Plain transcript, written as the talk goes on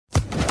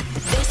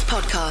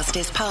podcast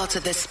is part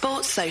of the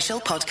Sports Social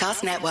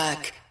Podcast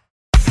Network.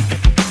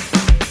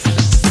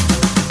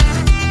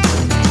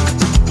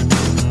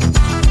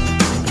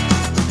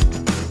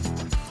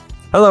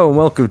 Hello and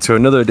welcome to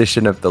another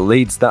edition of the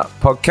Leeds That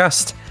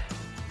podcast.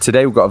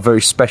 Today we've got a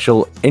very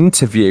special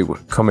interview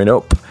coming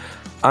up.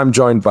 I'm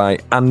joined by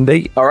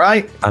Andy. All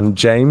right. And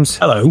James.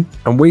 Hello.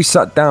 And we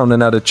sat down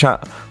and had a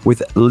chat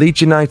with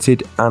Leeds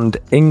United and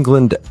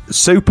England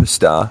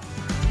superstar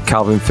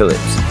Kalvin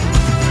Phillips.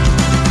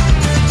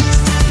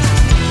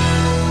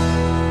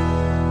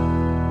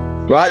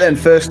 Right then,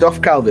 first off,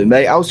 Kalvin,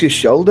 mate, how's your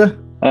shoulder?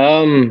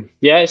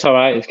 Yeah, it's all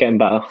right. It's getting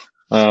better.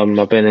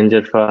 I've been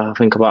injured for, I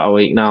think, about a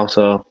week now.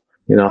 So,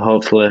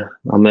 hopefully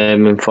I'm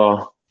aiming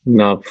for,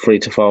 3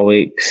 to 4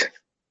 weeks.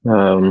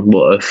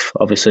 But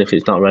if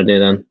it's not ready,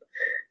 then,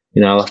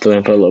 I'll have to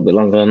wait for a little bit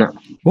longer than that.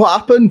 What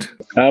happened?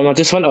 I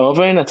just went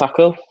over in a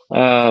tackle,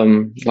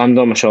 landed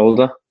on my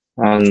shoulder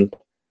and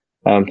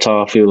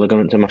tore a few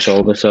ligaments in my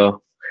shoulder.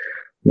 So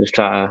I'm just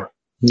trying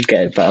to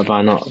get it better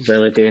by not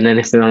really doing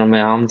anything on my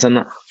arms and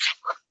that.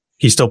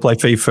 You still play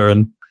FIFA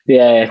and...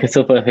 Yeah, I can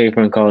still play FIFA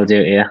and Call of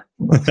Duty, yeah.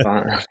 That's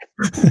fine.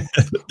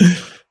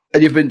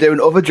 And you've been doing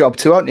other job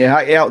too, haven't you?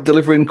 You out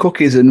delivering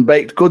cookies and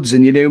baked goods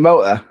in your new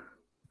motor?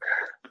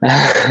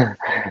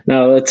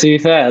 No, to be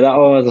fair, that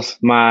was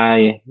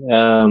my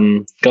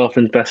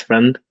girlfriend's best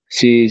friend.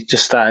 She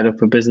just started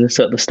up a business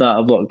at the start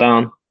of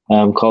lockdown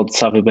called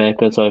Savvy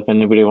Baker. So if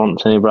anybody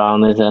wants any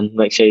brownies, then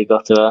make sure you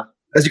go to her.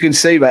 As you can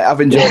see, mate, I've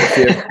enjoyed a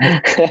few.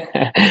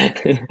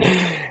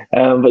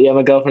 But yeah,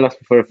 my girlfriend asked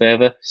me for a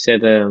favour. She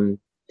said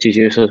she's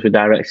used to us with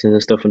directions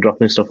and stuff and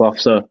dropping stuff off.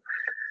 So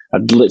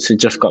I'd literally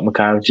just got my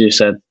car and she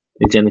said,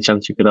 is there any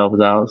chance you could help us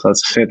out? So I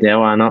just said, yeah,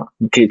 why not?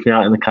 It keeps me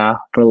out in the car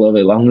for a little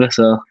bit longer.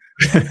 So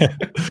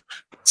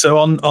So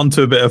on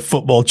to a bit of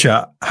football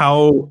chat.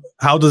 How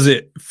does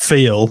it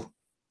feel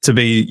to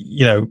be,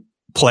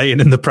 playing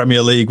in the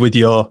Premier League with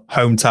your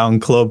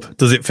hometown club?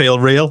 Does it feel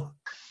real?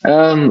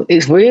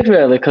 It's weird,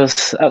 really,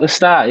 because at the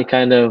start you're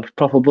kind of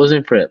proper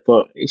buzzing for it,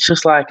 but it's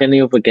just like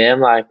any other game.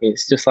 Like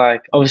it's just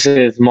like, obviously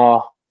there's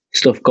more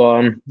stuff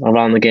going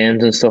around the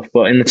games and stuff,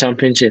 but in the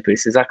Championship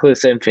it's exactly the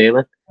same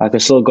feeling. I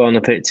can still go on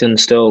the pitch and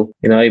still,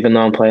 even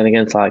though I'm playing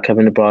against like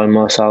Kevin De Bruyne,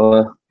 Mo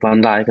Salah,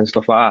 Van Dijk and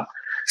stuff like that,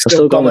 I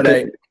still go on the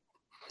pitch.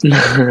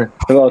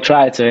 Well, I'll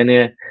try to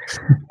anyway.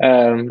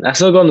 I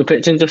still go on the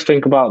pitch and just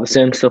think about the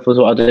same stuff as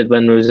what I did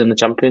when I was in the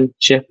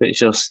Championship. It's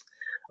just,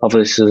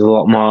 obviously there's a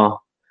lot more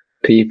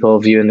people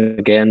viewing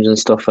the games and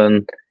stuff,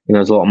 and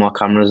there's a lot more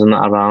cameras and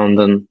that around,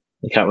 and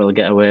you can't really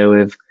get away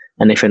with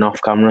anything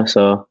off camera.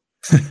 So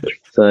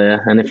yeah,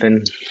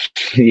 anything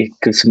you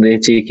could somebody a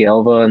cheeky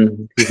elbow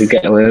and you could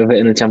get away with it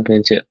in the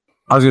Championship.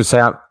 I was going to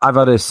say, I've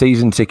had a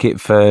season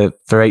ticket for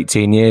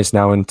 18 years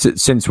now, and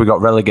since we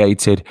got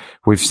relegated,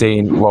 we've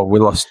seen, we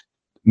lost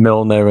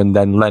Milner and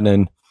then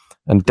Lennon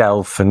and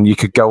Delph, and you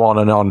could go on.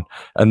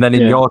 And then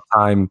in your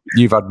time,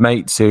 you've had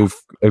mates who've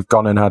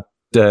gone and had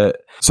so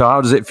how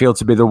does it feel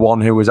to be the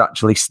one who was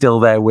actually still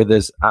there with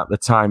us at the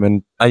time?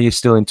 And are you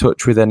still in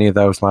touch with any of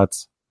those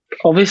lads?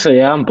 Obviously,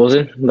 yeah, I'm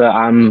buzzing that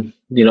I'm,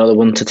 the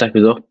one to take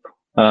us up.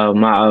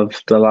 Out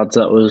of the lads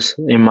that was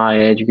in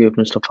my age group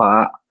and stuff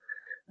like that.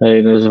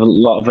 There's a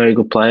lot of very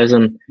good players,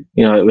 and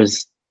it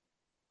was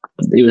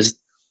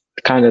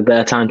kind of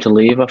their time to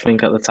leave, I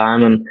think, at the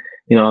time. And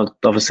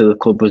obviously the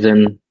club was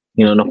in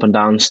an up and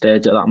down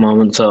stage at that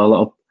moment, so a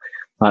lot of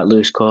like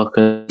Lewis Cook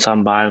and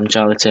Sam Byram,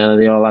 Charlie Taylor,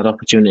 they all had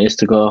opportunities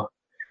to go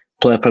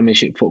play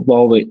Premiership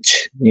football,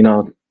 which,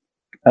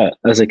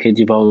 as a kid,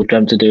 you've always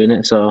dreamt of doing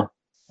it. So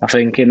I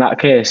think in that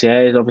case,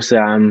 yeah, obviously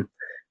I'm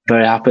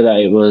very happy that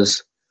it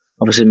was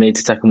obviously me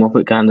to take them up.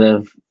 It kind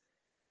of,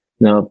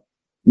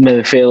 made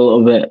me feel a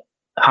little bit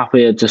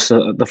happier just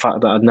the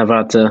fact that I'd never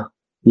had to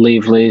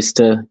leave Leeds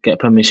to get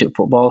Premiership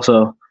football.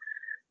 So,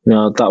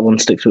 that one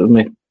sticks with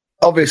me.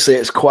 Obviously,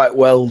 it's quite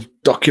well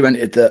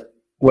documented that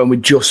when we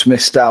just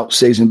missed out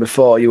season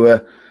before, you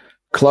were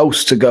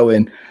close to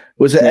going.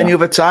 Was there any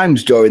other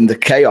times during the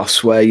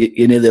chaos where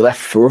you nearly left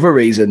for other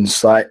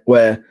reasons, like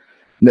where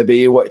maybe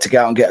you wanted to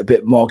go out and get a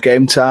bit more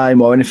game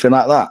time or anything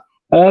like that?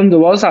 There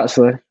was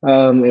actually.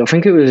 I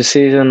think it was a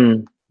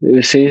season. It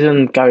was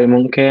season Gary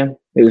Monk came.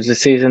 It was the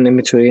season in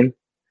between.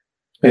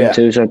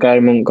 So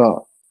Gary Monk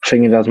got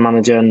fingered as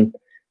manager, and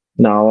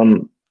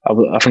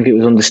I think it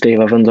was under Steve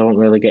Evans. I wasn't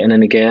really getting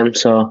any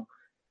games, so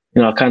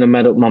I kind of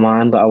made up my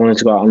mind that I wanted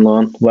to go out on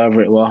loan, wherever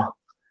it was.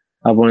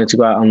 I wanted to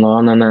go out on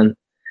loan, and then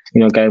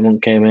Gary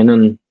Monk came in,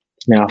 and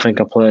I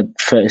think I played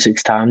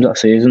 36 times that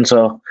season.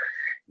 So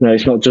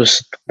it's not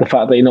just the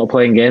fact that you're not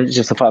playing games; it's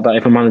just the fact that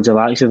if a manager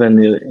likes you, then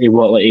he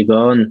won't let you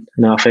go. And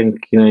I think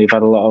you've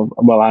had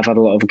I've had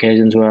a lot of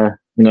occasions where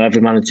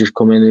every manager's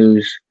come in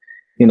who's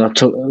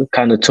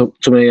took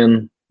to me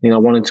and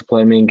wanted to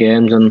play me in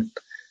games. And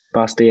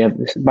by Steve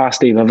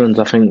Evans,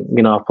 I think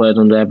I've played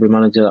under every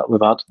manager that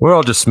we've had. We're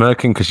all just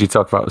smirking because you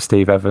talk about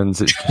Steve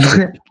Evans. It's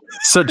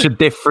such a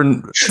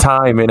different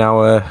time in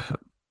our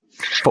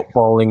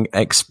footballing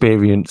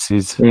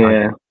experiences.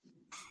 Yeah,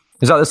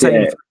 is that the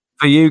same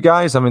for you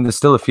guys? I mean, there's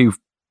still a few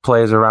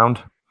players around.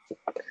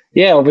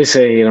 Yeah,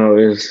 obviously, you know,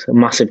 it was a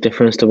massive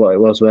difference to what it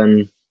was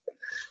when,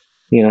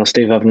 you know,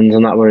 Steve Evans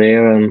and that were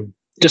here. And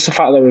just the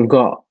fact that we've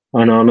got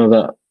an owner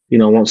that, you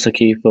know, wants to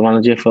keep a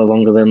manager for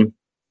longer than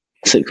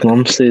 6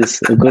 months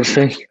is a good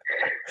thing.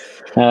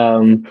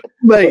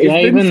 Mate,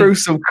 you've been through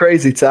some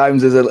crazy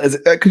times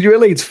because you're a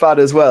Leeds fan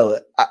as well.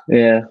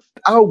 Yeah.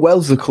 How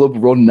well's the club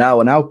run now,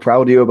 and how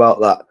proud are you about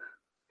that?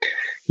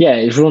 Yeah,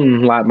 it's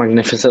run like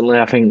magnificently.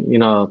 I think, you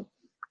know,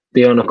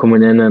 the owner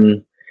coming in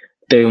and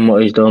doing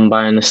what he's done,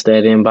 buying the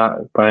stadium back,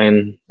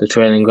 buying the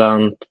training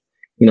ground,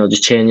 you know,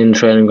 just changing the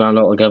training ground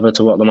altogether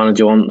to what the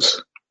manager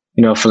wants,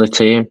 you know, for the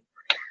team.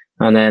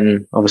 And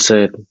then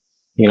obviously,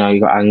 you know, you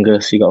got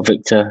Angus, you got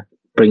Victor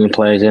bringing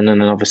players in,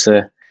 and then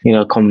obviously, you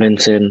know,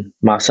 convincing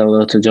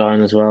Marcelo to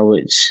join as well,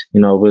 which,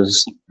 you know,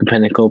 was the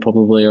pinnacle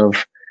probably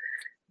of,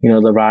 you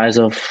know, the rise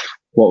of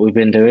what we've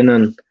been doing.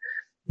 And,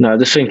 you know, I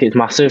just think it's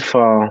massive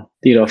for,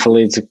 you know, for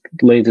Leeds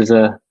as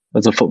a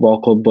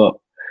football club. But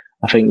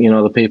I think, you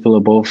know, the people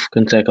above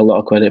can take a lot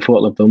of credit for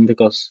what they've done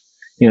because,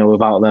 you know,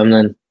 without them,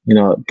 then, you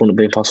know, it wouldn't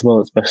be possible,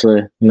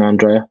 especially, you know,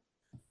 Andrea.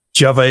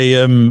 Do you have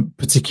a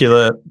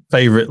particular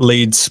favourite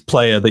Leeds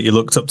player that you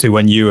looked up to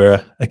when you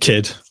were a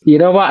kid? You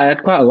know what? I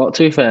had quite a lot,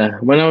 to be fair.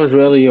 When I was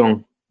really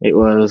young, it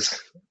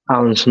was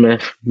Alan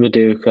Smith,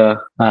 Viduka.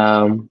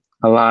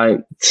 I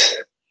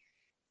liked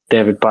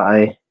David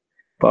Batty,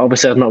 but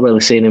obviously I've not really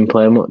seen him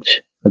play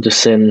much. I've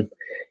just seen,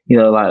 you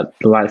know, like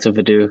the likes of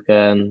Viduka,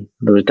 and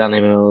there was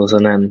Danny Mills,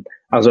 and then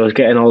as I was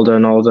getting older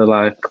and older,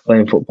 like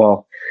playing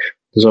football,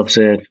 there's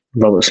obviously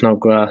Robert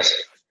Snodgrass,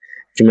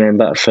 Jermaine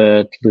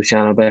Beckford,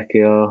 Luciano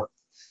Becchio,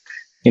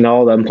 you know,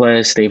 all them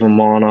players, Stephen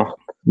Warnock,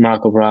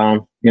 Michael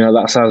Brown. You know,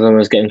 that's as I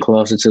was getting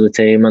closer to the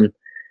team. And,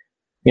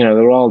 you know,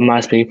 they were all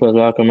nice people as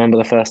well. I can remember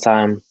the first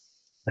time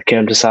I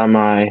came to sign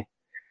I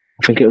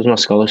think it was my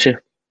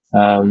scholarship.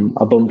 I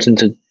bumped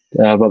into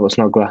Robert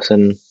Snodgrass,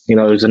 and, you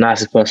know, he was the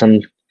nicest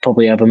person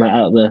probably ever met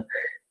at the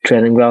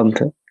training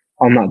ground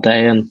on that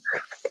day.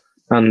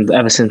 And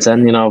ever since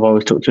then, you know, I've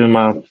always took to him.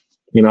 I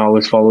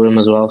always follow him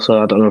as well.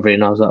 So I don't know if he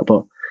knows that,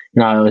 but,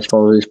 you know, I always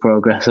follow his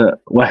progress at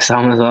West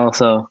Ham as well.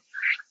 So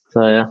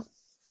yeah.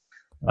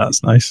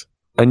 That's nice.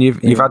 And you've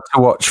had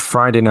to watch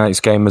Friday night's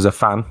game as a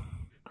fan.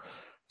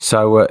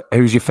 So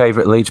who's your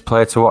favourite Leeds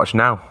player to watch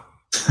now?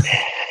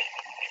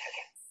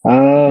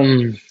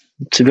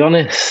 To be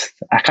honest,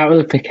 I can't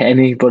really pick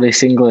anybody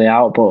singly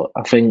out, but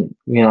I think,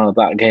 you know,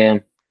 that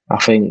game, I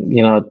think,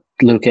 you know,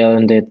 Luke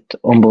Ayling did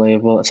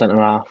unbelievable at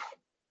centre-half.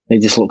 He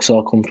just looked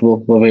so comfortable,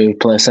 whether he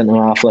plays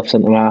centre-half, left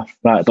centre-half,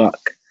 right back.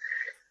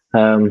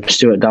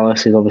 Stuart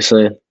Dallas is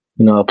obviously,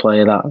 you know, a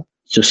player that's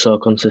just so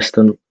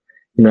consistent,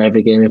 you know,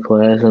 every game he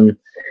plays. And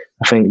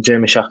I think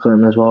Jamie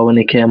Shackleton as well when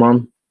he came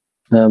on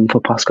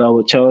for Pascal,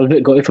 which I was a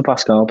bit gutted for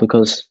Pascal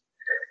because,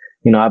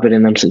 you know, I've been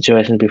in them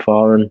situations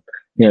before, and,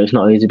 you know, it's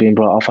not easy being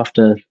brought off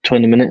after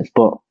 20 minutes,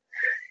 but,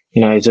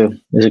 you know, he's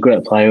a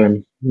great player,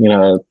 and, you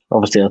know,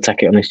 obviously he'll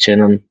take it on his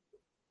chin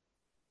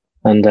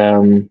and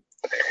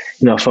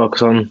you know,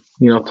 focus on,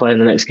 you know, playing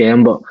the next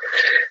game. But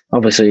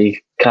obviously you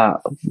can't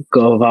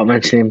go without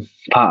mentioning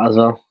Pat as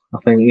well. I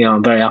think, you know,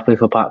 I'm very happy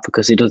for Pat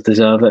because he does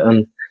deserve it, and,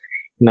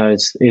 you know,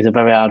 he's a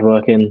very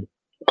hard-working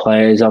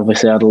player. He's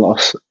obviously had a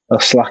lot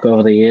of slack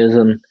over the years,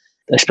 and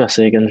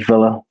especially against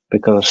Villa,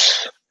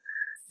 because,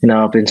 you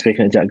know, I've been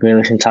speaking to Jack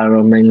Grealish and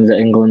Tyrone Mings at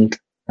England.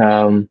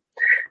 I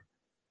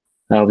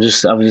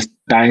was just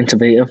dying to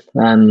beat him,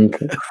 and,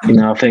 you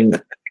know, I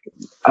think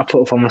I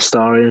put up on my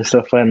story and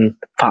stuff when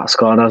Pat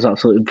scored. I was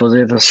absolutely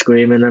buzzing and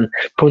screaming and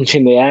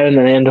punching the air, and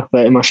then I ended up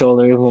hurting my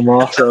shoulder even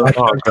more. So,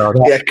 oh God!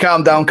 Yeah,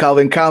 calm down,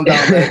 Calvin. Calm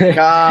down, mate.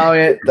 Calm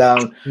it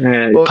down.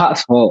 Yeah,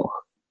 Pat's fault.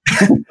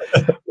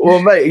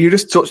 Well, mate, you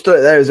just touched on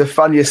it there. As a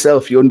fan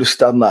yourself, you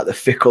understand like the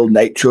fickle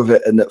nature of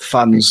it, and that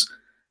fans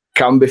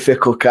can be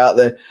fickle, can't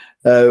they?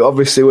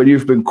 Obviously, when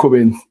you've been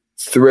coming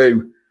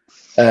through,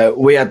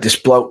 we had this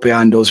bloke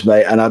behind us,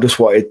 mate, and I just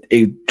wanted,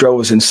 he drove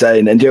us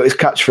insane. And you know what his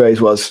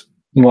catchphrase was?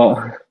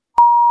 What?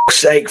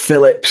 Sake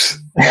Phillips.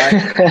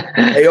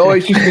 Right? He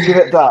always used to give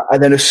it that.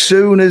 And then as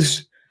soon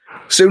as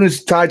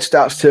tide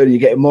starts turning, you're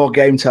getting more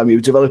game time, you're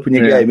developing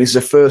your game. He's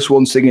the first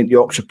one singing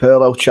Yorkshire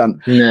Perlo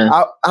chant. Yeah.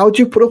 How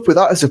do you put up with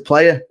that as a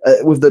player,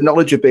 with the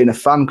knowledge of being a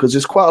fan? Because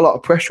there's quite a lot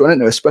of pressure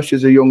on it, especially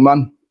as a young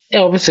man. Yeah,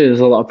 obviously there's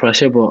a lot of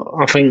pressure, but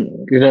I think,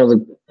 you know,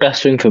 the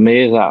best thing for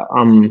me is that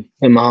I'm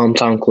in my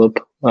hometown club.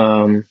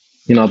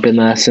 You know, I've been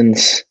there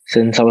since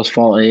I was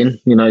 14.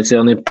 You know, it's the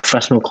only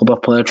professional club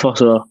I've played for,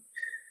 so,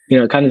 you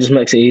know, it kind of just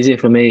makes it easier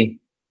for me.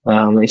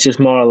 It's just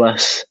more or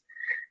less,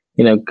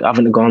 you know,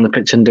 having to go on the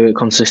pitch and do it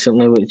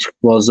consistently, which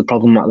was the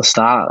problem at the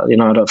start. You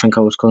know, I don't think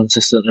I was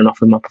consistent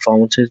enough in my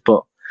performances,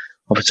 but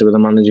obviously with the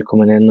manager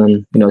coming in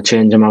and, you know,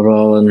 changing my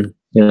role and,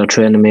 you know,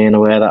 training me in a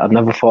way that I'd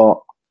never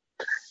thought,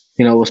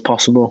 you know, was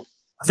possible.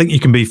 I think you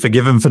can be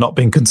forgiven for not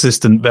being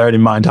consistent, bearing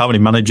in mind how many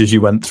managers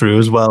you went through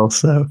as well.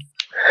 So,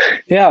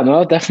 yeah,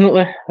 no,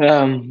 definitely.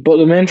 But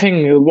the main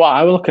thing, what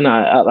I was looking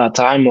at that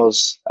time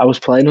was I was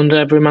playing under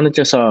every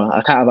manager, so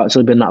I can't have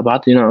actually been that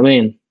bad. You know what I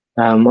mean?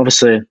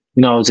 Obviously,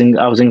 you know,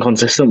 I was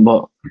inconsistent,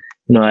 but,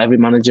 you know, every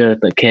manager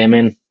that came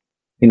in,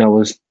 you know,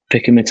 was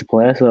picking me to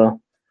play. So,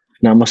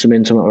 I must have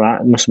been something right.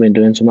 I must have been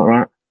doing something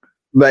right.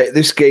 Mate,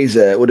 this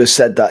geezer would have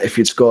said that if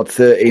he'd scored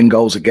 13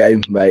 goals a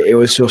game, mate. It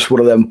was just one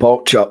of them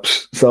pork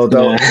chops. So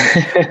don't.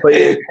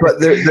 Yeah. but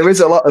there is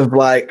a lot of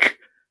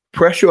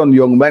pressure on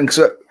young men.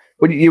 Because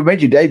when you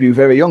made your debut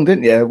very young,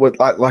 didn't you?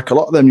 Like a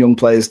lot of them young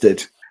players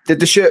did. Did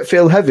the shirt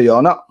feel heavy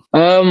or not?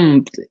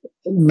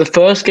 The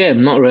first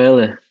game, not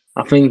really.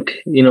 I think,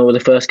 with the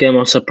first game, I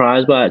was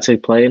surprised by actually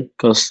playing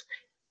because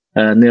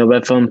Neil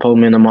Redfern pulled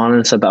me in the morning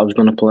and said that I was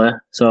going to play.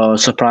 So I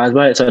was surprised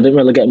by it. So I didn't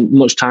really get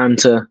much time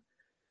to,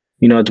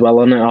 dwell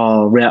on it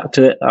or react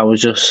to it.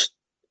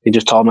 He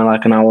just told me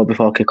like an hour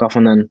before kickoff,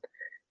 and then,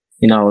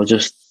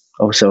 obviously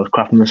I was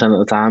crapping myself at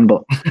the time.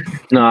 But,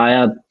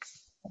 I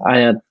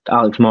had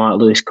Alex Moore,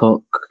 Lewis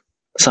Cook,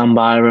 Sam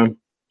Byram,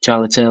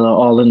 Charlie Taylor,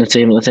 all in the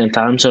team at the same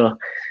time. So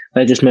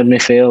they just made me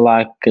feel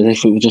like as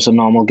if it was just a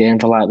normal game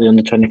for the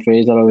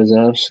under-23s or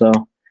reserves. So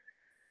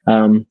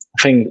I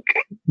think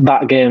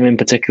that game in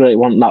particular, it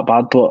wasn't that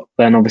bad. But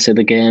then obviously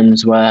the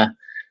games where,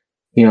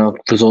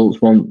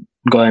 results weren't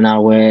going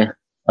our way,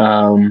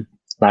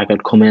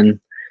 I'd come in,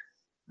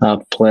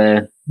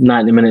 play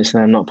 90 minutes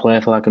and then not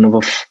play for another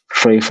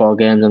 3-4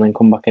 games and then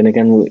come back in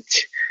again,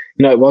 which,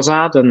 it was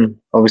hard. And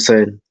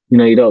obviously,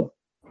 you don't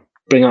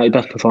bring out your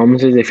best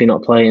performances if you're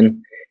not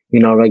playing,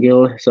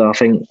 regularly. So I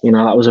think,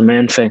 that was the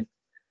main thing.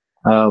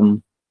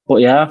 But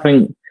yeah, I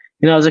think,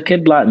 as a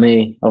kid like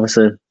me,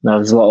 obviously,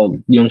 there's a lot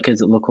of young kids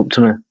that look up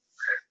to me.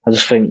 I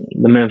just think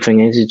the main thing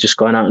is just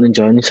going out and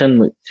enjoying yourself,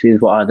 which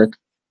is what I did.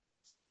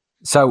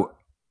 So,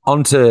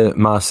 on to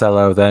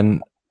Marcelo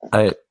then.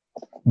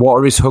 What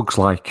are his hugs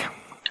like?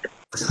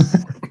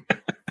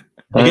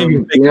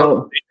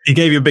 He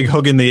gave you a big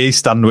hug in the East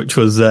Stand, which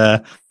was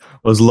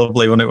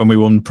lovely, wasn't it, when we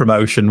won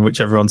promotion,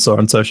 which everyone saw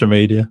on social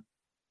media.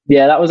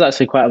 Yeah, that was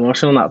actually quite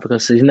emotional, that,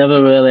 because he's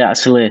never really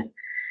actually...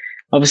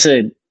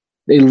 Obviously,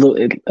 he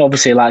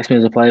likes me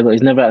as a player, but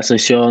he's never actually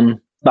shown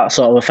that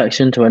sort of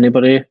affection to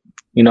anybody.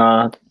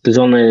 There's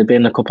only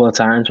been a couple of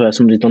times where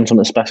somebody's done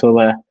something special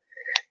where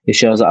he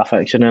shows that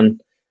affection,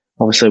 and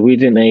obviously we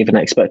didn't even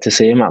expect to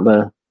see him at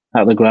the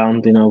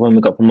ground, when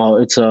we got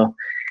promoted, so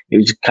it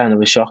was kind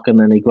of a shock. And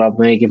then he grabbed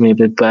me, gave me a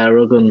big bear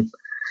hug, and,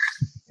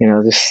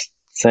 just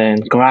saying,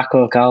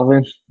 Graco,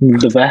 Calvin,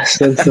 the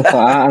best, and stuff like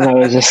that.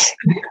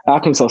 And I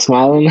couldn't stop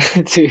smiling,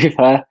 to be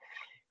fair.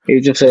 It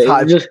was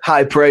just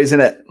high praise,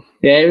 innit?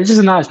 Yeah, it was just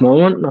a nice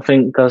moment, I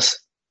think, because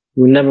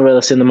we've never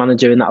really seen the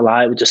manager in that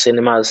light. We've just seen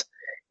him as,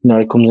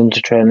 he comes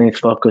into training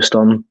focused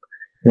on,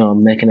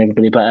 making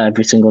everybody better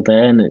every single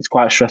day, and it's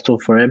quite stressful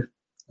for him,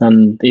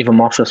 and even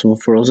more stressful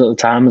for us at the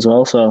time as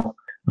well. So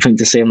I think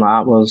to see him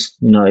like that was,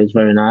 it was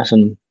very nice,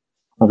 and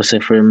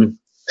obviously for him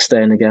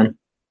staying again,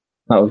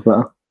 that was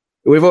better.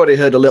 We've already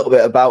heard a little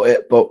bit about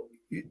it, but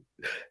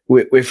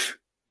we've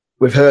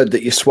heard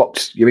that you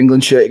swapped your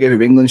England shirt. You gave him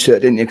your England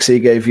shirt, didn't you? Because he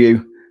gave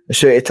you a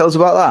shirt. Tell us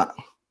about that.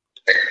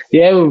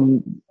 Yeah,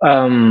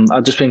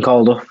 I'd just been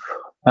called up.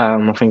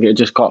 I think it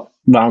just got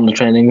round the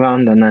training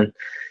ground, and then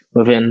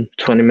within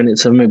 20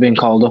 minutes of me being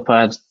called up,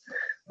 I had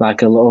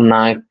a little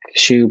Nike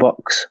shoe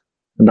box,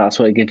 and that's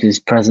what he gives his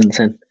presents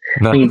in.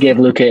 No. I think he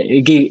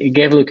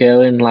gave Luke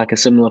Ayling a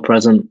similar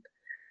present,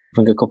 I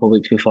think a couple of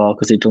weeks before,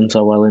 because he'd done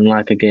so well in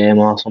a game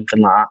or something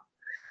like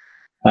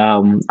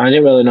that. I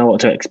didn't really know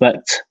what to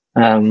expect.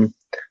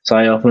 So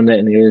I opened it,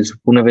 and it was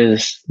one of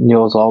his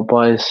Newell's Old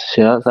Boys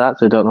shirts. I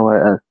actually don't know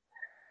where it is.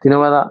 Do you know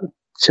where that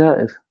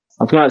shirt is?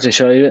 I can actually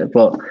show you it,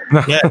 but...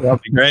 Yeah,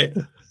 that'd be great.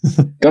 Do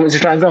you want me to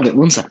try and grab it?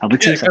 One sec, I'll be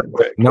 2 seconds.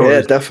 No,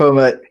 yeah, definitely,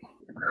 mate.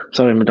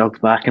 Sorry, my dog's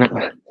barking at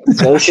me.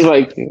 So this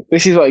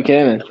is what he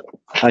came in.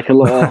 A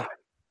little...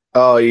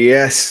 Oh,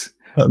 yes.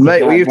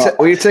 Mate,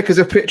 will you take us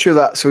a picture of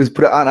that so we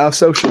put it on our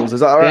socials?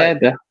 Is that all right?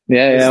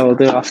 Yeah, we'll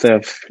do it after.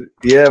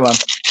 Yeah, man.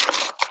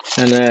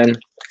 And then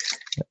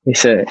he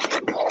said,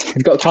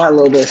 he's got quite a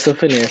little bit of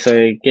stuff in here, so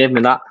he gave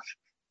me that.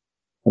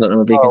 I don't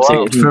know if you can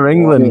see it. For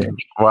England.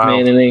 Wow.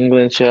 Me in an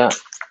England shirt.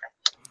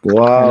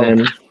 Wow. And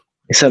then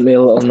he sent me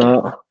a little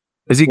note.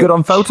 Is he good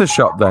on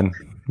Photoshop then?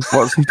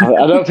 What's he doing?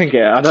 I don't think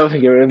it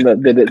was him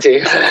that did it to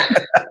you.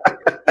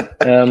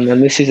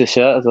 And this is a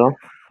shirt as well.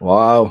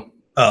 Wow.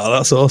 Oh,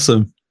 that's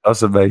awesome.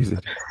 That's amazing.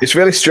 It's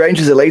really strange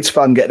as a Leeds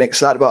fan getting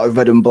excited about a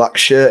red and black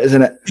shirt,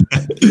 isn't it?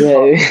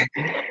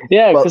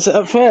 Yeah, because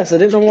at first I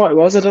didn't know what it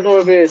was. I don't know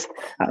if it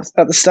was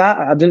at the start.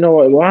 I didn't know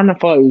what it was, and I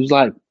thought it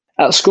was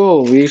at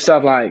school we used to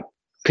have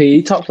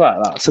PE tops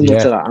like that, similar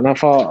to that. And I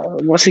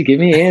thought, what's he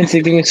giving me here? Is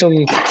he giving me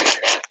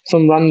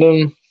some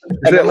random?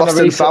 Is it lost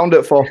and found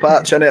at 4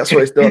 patch? And that's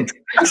what he's done.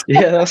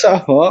 Yeah, that's what I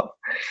thought.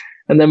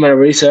 And then when I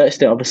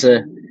researched it,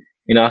 obviously,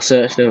 I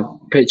searched a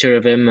picture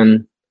of him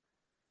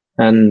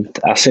and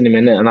I seen him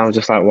in it, and I was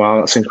just like, wow,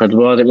 that's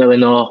incredible. I didn't really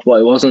know what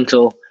it was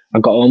until I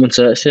got home and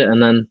searched it,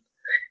 and then,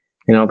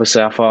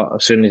 obviously I thought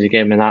as soon as he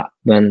gave me that,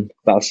 then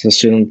that's as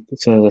soon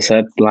as I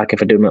said,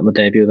 if I do make my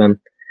debut, then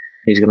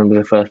he's going to be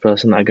the first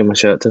person that I give my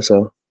shirt to.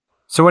 So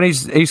when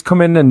he's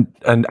come in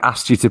and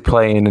asked you to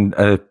play in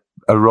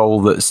a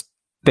role that's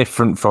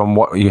different from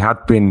what you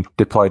had been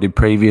deployed in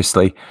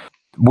previously,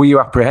 were you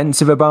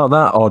apprehensive about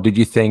that, or did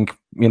you think,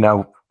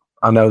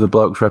 I know the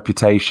bloke's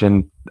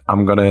reputation.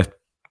 I'm going to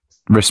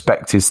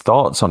respect his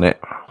thoughts on it.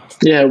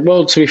 Yeah,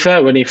 well, to be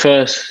fair, when he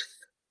first,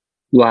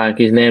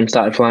 his name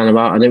started flying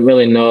about, I didn't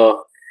really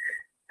know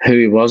who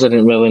he was. I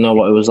didn't really know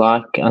what he was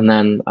like. And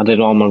then I did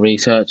all my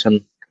research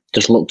and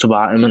just looked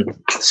about him and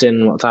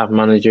seen what type of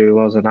manager he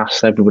was and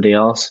asked everybody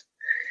else.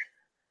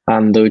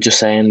 And they were just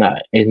saying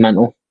that he's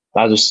mental.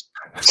 I just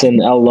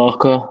seen El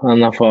Loco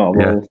and I thought,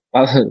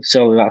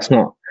 surely that's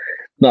not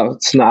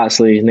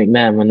actually his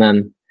nickname. And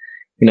then,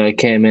 he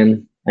came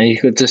in and you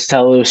could just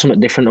tell there was something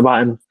different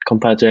about him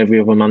compared to every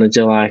other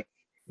manager. Like,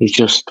 he's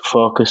just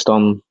focused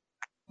on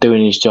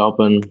doing his job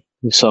and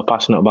he's so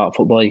passionate about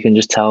football. You can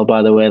just tell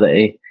by the way that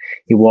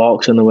he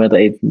walks and the way that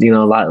he,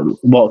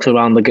 walks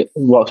around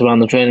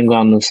the training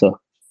ground and stuff.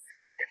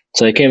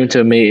 So he came into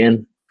a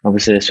meeting.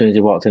 Obviously, as soon as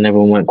he walked in,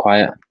 everyone went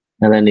quiet.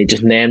 And then he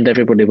just named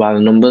everybody by the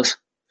numbers.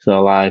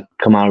 So,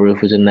 Kamal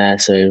Roof was in there,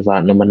 so he was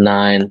number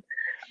 9.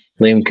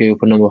 Liam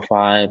Cooper, number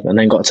 5. And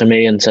then got to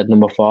me and said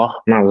number 4.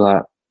 And I was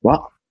like,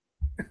 what?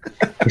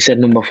 He said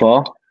number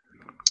 4.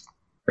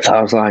 So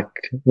I was like,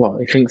 what?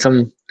 Does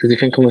he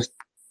think I was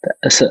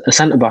a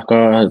centre-back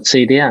or a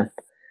CDM?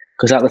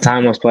 Because at the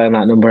time I was playing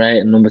number 8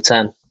 and number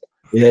 10.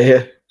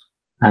 Yeah.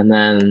 And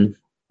then,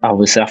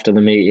 obviously, after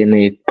the meeting,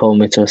 he pulled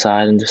me to a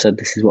side and just said,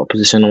 this is what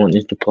position I want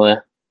you to play.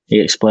 He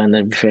explained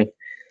everything,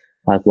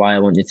 why I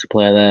want you to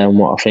play there and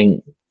what I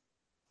think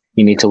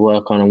you need to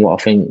work on and what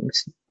I think,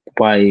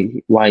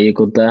 why you're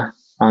good there.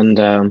 And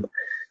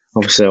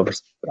obviously,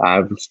 I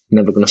was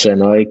never going to say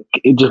no.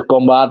 He just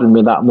bombarded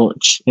me that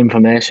much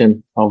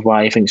information of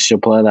why he thinks I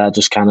should play there. I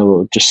just kind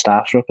of just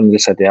starstruck and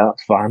just said, yeah,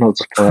 that's fine, I'll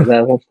just play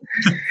there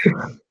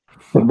then.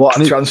 What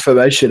a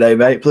transformation,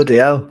 mate? Bloody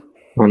hell.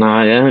 I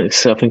know,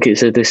 yeah. I think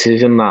it's a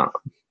decision that,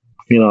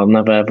 I'll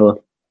never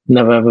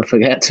ever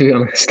forget, to be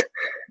honest.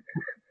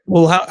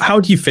 Well,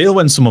 how do you feel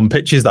when someone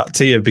pitches that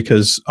to you?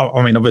 Because,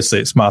 I mean, obviously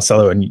it's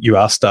Marcelo and you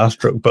are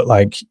starstruck, but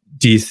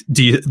does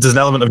an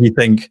element of you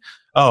think,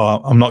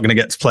 oh, I'm not going to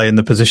get to play in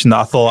the position that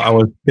I thought I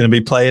was going to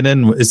be playing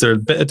in? Is there a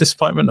bit of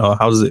disappointment or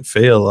how does it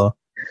feel? Or?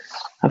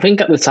 I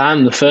think at the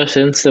time, the first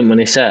instant when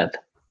he said,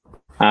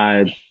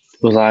 I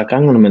was like,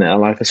 hang on a minute,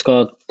 I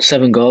scored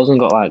 7 goals and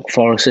got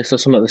 4 assists or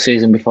something the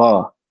season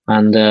before.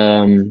 And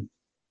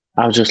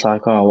I was just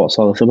like, oh, what's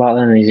all this about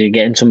then? Is he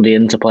getting somebody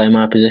in to play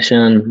my position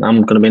and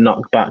I'm going to be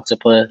knocked back to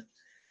play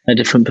a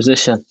different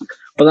position?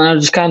 But then I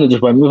just kind of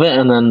just went with it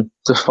and then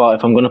just thought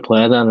if I'm going to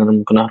play then and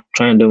I'm going to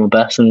try and do my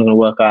best and I'm going to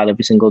work hard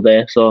every single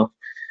day. So,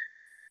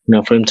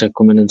 for him to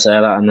come in and say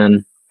that and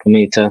then for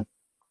me to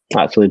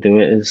actually do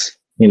it is,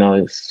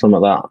 it's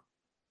something that,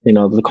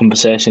 the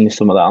conversation is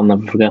something that I'll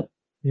never forget.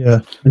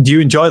 Yeah. And do you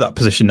enjoy that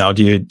position now?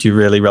 Do you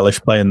really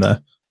relish playing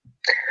there?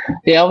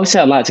 Yeah,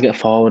 obviously I'd like to get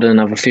forward and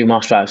have a few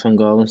more strikes on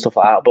goal and stuff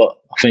like that. But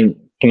I think,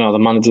 the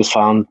manager's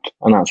found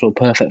an actual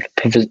perfect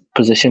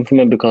position for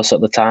me because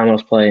at the time I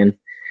was playing,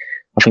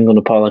 I think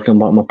under Paul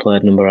Heckingbottom I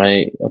played number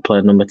 8, I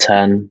played number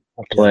 10,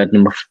 I played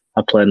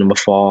number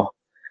 4.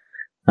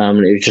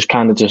 It was just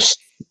kind of just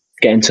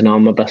getting to know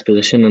my best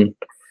position. And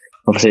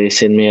obviously he's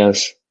seen me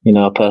as,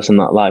 a person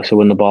that likes to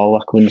win the ball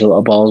back, wins a lot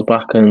of balls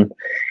back and,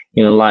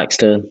 likes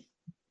to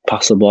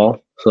pass the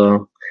ball.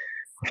 So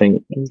I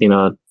think,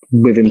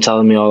 with him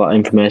telling me all that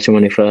information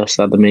when he first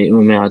had the meeting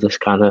with me, I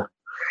just kind of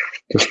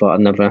thought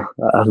I'm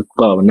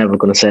never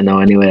going to say no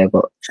anyway,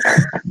 but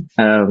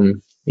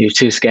he was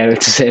too scary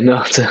to say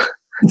no to.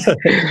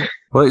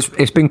 Well,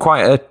 it's been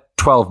quite a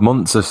 12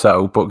 months or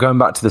so, but going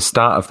back to the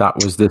start of that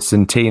was the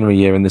centenary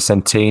year and the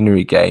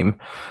centenary game.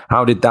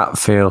 How did that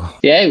feel?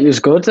 Yeah, it was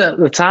good at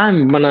the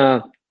time when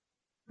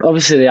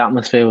obviously the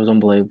atmosphere was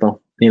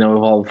unbelievable, with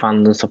all the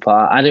fans and stuff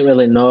like that. I didn't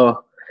really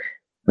know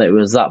that it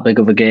was that big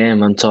of a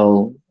game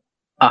until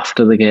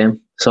after the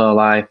game. So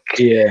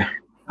yeah,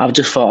 I've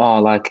just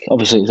thought,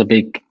 obviously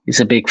it's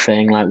a big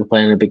thing, we're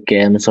playing a big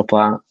game and stuff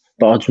like that.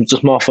 But I was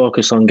just more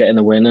focused on getting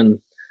the win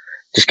and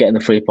just getting the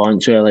 3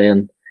 points really.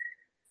 And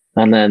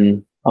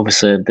then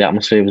obviously the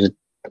atmosphere was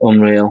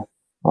unreal.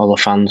 All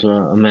the fans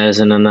were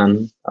amazing. And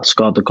then I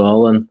scored the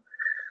goal and,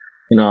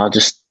 it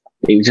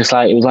was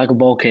like a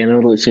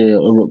volcano literally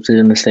erupted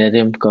in the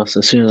stadium because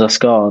as soon as I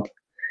scored,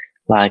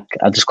 I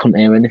just couldn't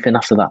hear anything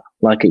after that.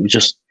 It was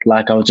just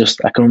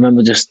I can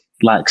remember just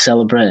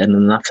celebrating,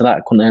 and after that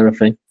I couldn't hear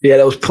anything. Yeah,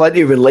 there was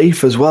plenty of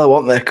relief as well,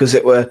 wasn't there? Because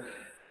it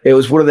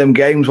was one of them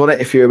games, wasn't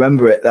it? If you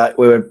remember it, that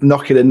we were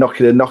knocking and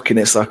knocking and knocking.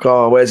 It's like,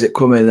 oh, where's it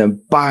coming? And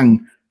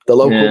bang, the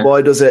local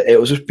boy does it. It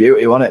was just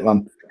beauty, wasn't it,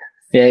 man?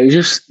 Yeah, it was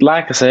just,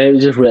 like I say, it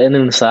was just written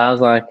in the stars.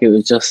 It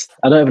was just,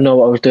 I don't even know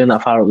what I was doing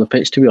that far up the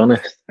pitch, to be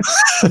honest.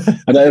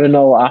 I don't even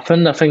know what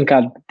happened. I think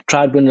I'd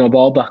tried winning a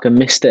ball back and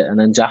missed it, and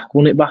then Jack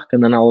won it back,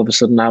 and then all of a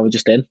sudden I was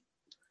just in.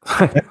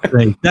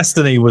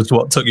 Destiny was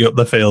what took you up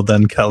the field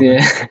then,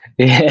 Kelvin.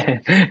 Yeah.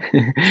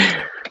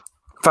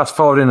 Fast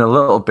forwarding a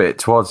little bit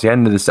towards the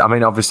end of this, I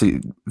mean,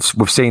 obviously,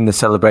 we've seen the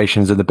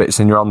celebrations of the bits,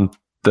 and you're on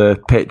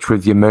the pitch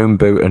with your moon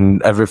boot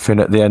and everything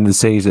at the end of the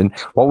season.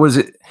 What was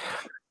it?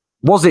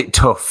 Was it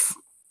tough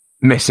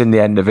missing the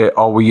end of it,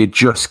 or were you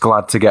just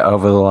glad to get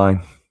over the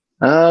line?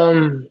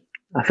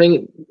 I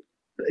think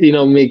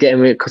me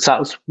getting it, because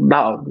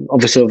that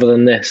obviously, other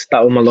than this,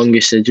 that was my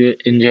longest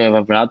injury I've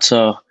ever had.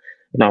 So,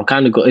 I'm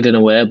kind of gutted in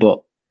a way,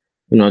 but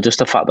just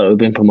the fact that we've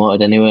been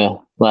promoted anyway,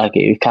 like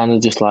it kind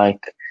of just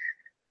like,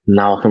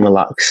 now I can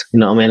relax, you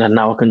know what I mean? And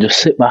now I can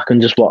just sit back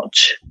and just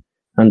watch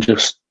and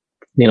just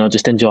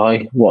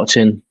enjoy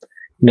watching,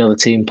 the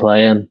team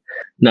play. And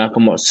now I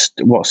can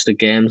watch the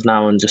games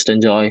now and just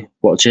enjoy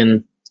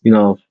watching,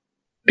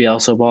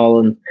 Bielsa ball.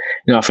 And,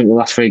 I think the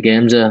last 3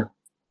 games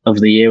of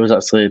the year was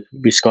actually,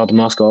 we scored the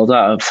most goals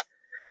out of,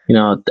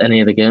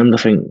 any of the games. I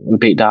think we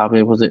beat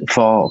Derby, was it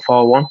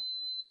 4-1?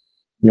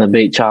 And they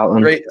beat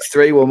Charlton.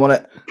 3-1,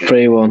 wasn't it?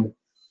 3-1.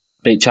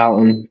 Beat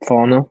Charlton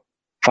 4-0,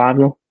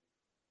 5-0.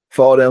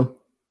 4-0.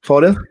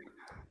 4-0?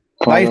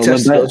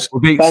 We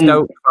beat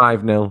Stoke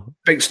 5-0.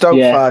 Beat Stoke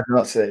 5-0,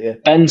 that's it, yeah.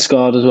 Ben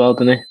scored as well,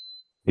 didn't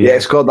he? Yeah, he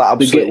scored that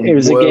absolutely. It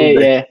was a game,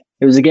 yeah.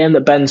 It was a game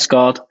that Ben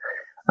scored.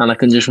 And I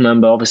can just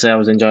remember, obviously, I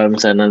was enjoying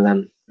it, and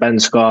then Ben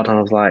scored, and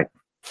I was like,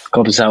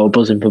 obviously, I was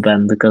buzzing for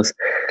Ben because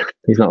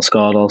he's not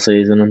scored all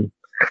season. And,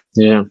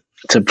 yeah,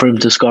 to prove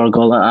to score a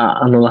goal like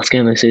that in the last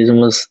game of the season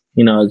was,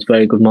 it's a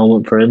very good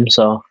moment for him.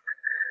 So,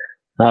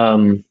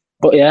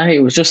 but yeah, it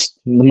was just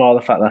more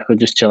the fact that I could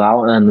just chill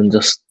out and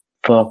just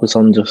focus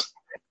on just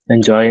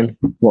enjoying,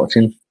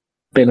 watching,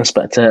 being a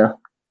spectator.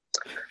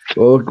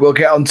 We'll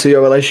get on to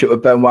your relationship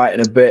with Ben White in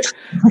a bit.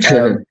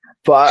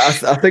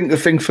 But I think the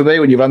thing for me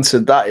when you've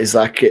answered that is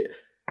like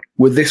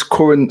with this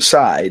current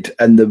side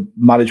and the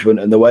management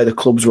and the way the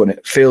club's run,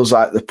 it feels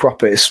like the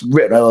proper, it's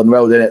written Ellen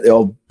Road, in it, the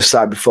old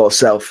side before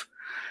self.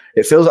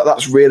 It feels like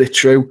that's really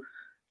true.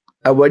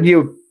 And when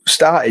you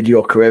started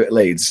your career at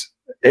Leeds,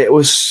 it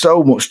was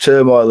so much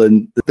turmoil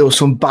and there was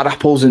some bad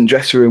apples in the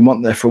dressing room,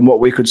 weren't there, from what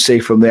we could see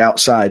from the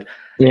outside.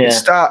 Yeah.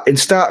 In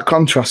stark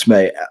contrast,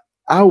 mate,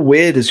 how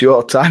weird has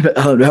your time at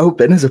Ellen Road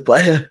been as a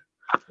player?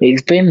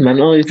 It's been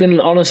mental. It's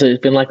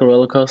been like a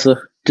roller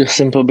coaster, just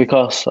simply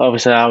because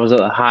obviously I was at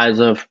the highs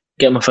of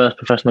getting my first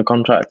professional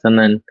contract and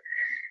then,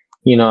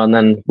 and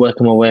then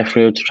working my way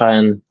through to try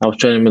and, I was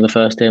training with the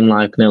first team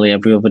like nearly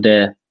every other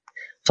day.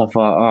 So I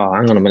thought, oh,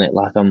 hang on a minute,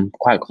 like I'm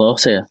quite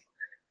close here.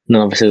 And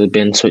then obviously there'd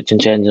been switching,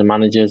 changing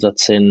managers. I'd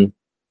seen,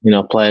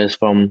 players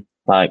from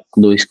like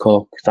Lewis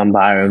Cook, Sam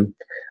Byram,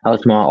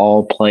 Alex Moore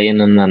all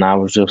playing, and then I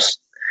was just,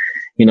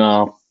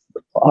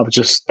 I was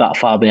just that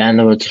far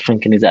behind. I was just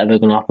thinking, is it ever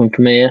going to happen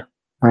for me here?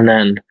 And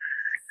then,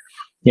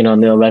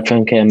 Neil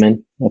Redfern came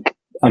in,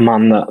 a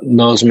man that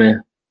knows me,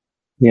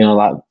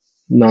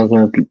 knows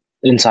me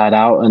inside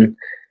out, and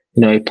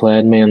he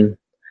played me, and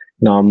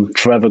I'm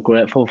forever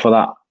grateful for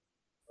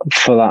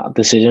that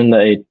decision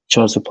that he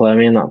chose to play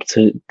me in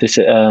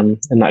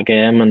that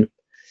game. And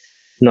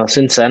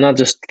since then I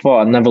just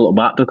thought I'd never look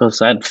back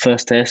because I had the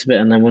first taste of it,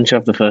 and then once you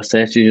have the first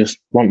taste you just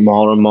want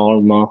more and more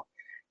and more.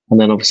 And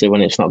then obviously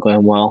when it's not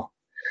going well,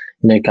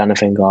 you kind of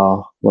think,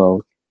 oh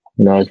well,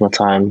 is my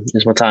time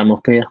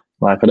up here?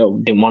 Like I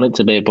didn't want it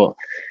to be, but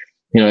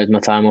is my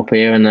time up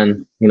here? And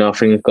then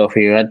things go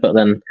through your head, but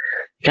then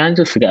you kind of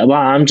just forget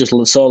about it. I'm just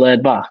so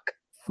laid back.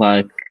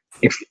 Like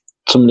if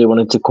somebody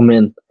wanted to come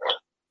in,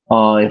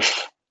 or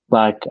if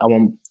like I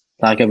want,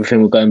 like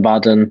everything was going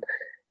bad and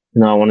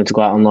I wanted to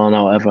go out on loan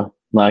or whatever,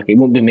 like it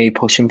wouldn't be me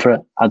pushing for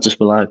it. I'd just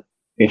be like,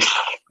 if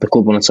the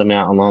club want to send me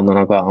out on loan, then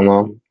I'll go out on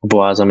loan.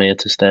 Otherwise, I'm here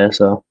to stay.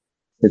 So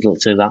it's up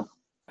to that.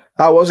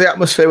 How was the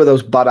atmosphere with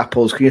those bad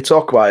apples? Can you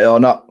talk about it or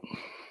not?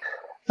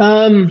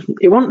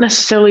 It wasn't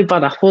necessarily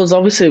bad apples.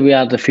 Obviously, we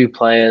had a few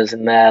players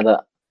in there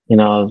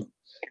that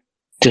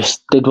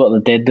just did what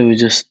they did. They were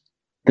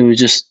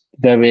just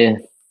very,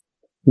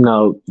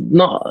 not.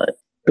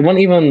 They weren't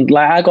even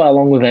like, I got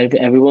along with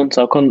everyone,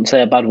 so I couldn't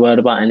say a bad word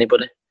about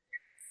anybody.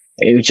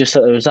 It was just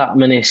that there was that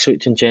many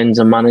switching changes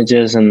and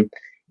managers, and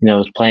there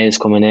was players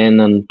coming in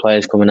and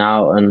players coming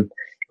out, and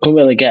you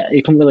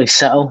couldn't really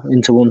settle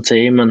into one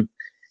team. And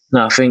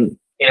I think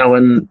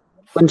when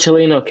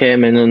Cellino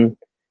came in and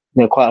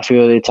quite a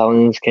few of the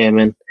Italians came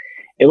in,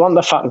 it wasn't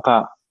the fact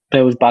that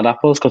there was bad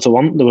apples, because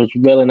there was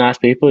really nice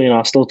people.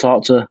 I still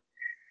talk to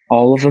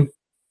all of them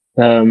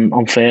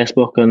on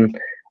Facebook and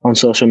on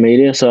social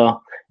media,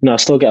 so I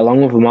still get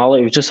along with them all.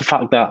 It was just the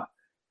fact that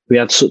we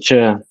had such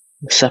a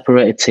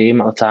separated team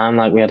at the time.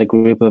 Like we had a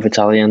group of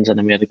Italians, and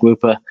then we had a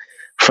group of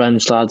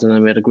French lads, and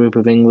then we had a group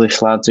of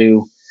English lads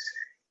who,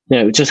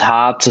 it was just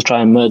hard to try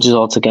and merge us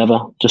all together,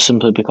 just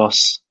simply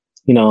because,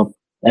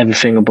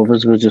 everything above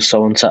us was just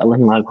so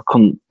unsettling. Like we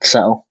couldn't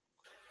settle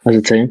as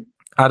a team.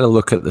 I had a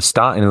look at the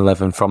starting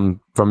 11 from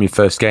your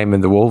first game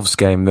in the Wolves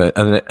game,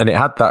 and it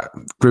had that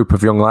group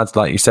of young lads,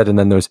 like you said, and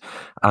then there was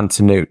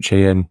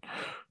Antonucci and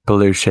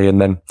Belushi,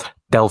 and then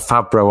Del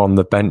Fabro on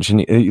the bench,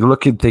 and you're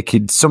looking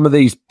thinking some of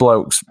these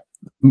blokes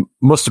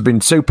must have been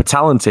super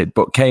talented,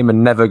 but came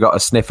and never got a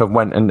sniff and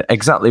went. And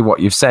exactly what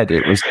you've said,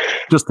 it was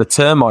just the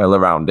turmoil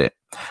around it.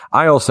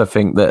 I also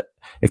think that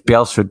if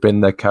Bielsa had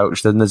been their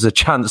coach, then there's a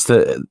chance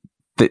that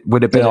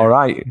would have been all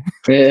right.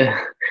 Yeah,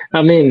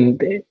 I mean,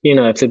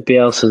 if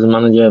Bielsa's the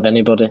manager of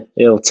anybody,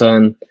 he'll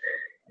turn,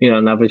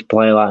 an average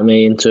player like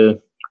me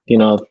into,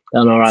 an all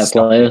right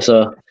player.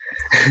 So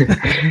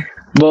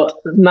But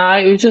nah,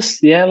 it was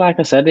just, like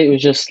I said, it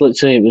was just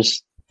literally, it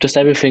was just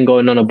everything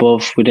going on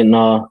above. We didn't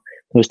know.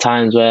 There was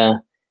times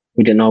where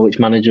we didn't know which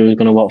manager was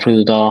going to walk through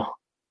the door.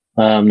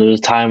 There was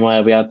a time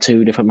where we had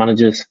 2 different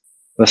managers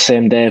the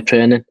same day of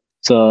training.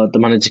 So the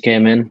manager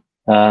came in.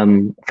 I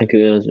think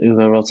it was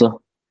Uwe Rosler.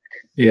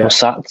 Yeah.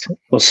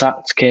 Was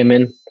sacked, came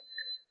in,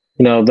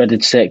 ready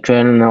to take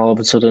training, and all of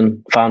a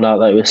sudden found out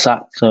that he was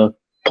sacked. So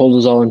pulled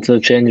us all into the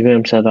changing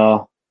room, said,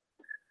 "Oh,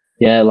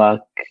 yeah,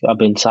 like I've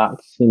been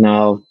sacked.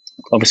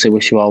 Obviously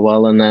wish you all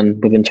well." And then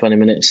within 20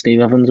 minutes, Steve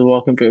Evans was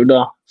walking through the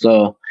door.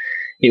 So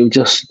it was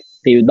just,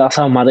 that's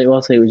how mad it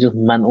was. It was just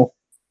mental.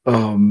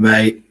 Oh,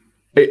 mate.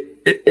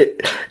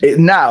 It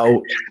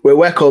now,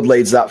 we're called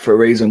Leeds that for a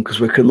reason,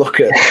 because we could look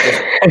at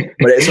it,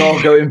 but it's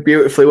all going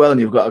beautifully well and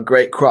you've got a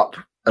great crop.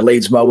 A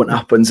Leeds moment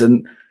happens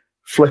and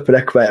flipping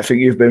heck, mate, I think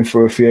you've been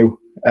through a few.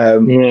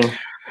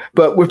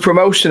 But with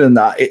promotion and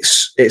that,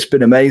 it's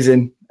been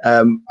amazing.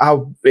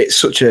 How it's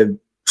such a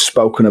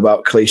spoken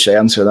about cliche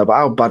answer, but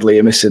how badly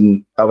you're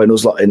missing having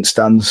us lot in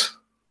stands.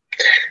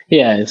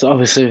 Yeah, it's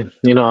obviously,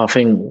 I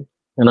think,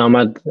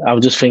 I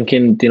was just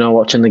thinking,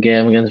 watching the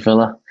game against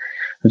Villa,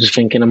 I was just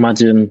thinking,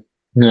 imagine,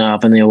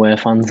 having the away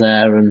fans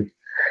there and,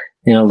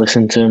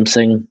 listen to them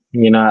sing,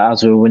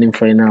 as we were winning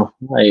 3-0.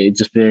 It'd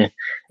just be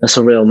a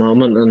surreal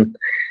moment. And,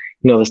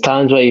 there's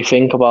times where you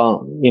think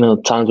about,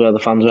 times where the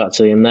fans are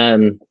actually in there,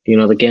 and,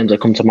 the games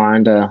that come to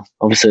mind are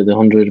obviously the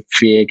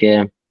 100th-year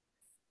game,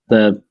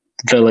 the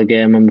Villa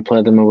game when we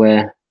played them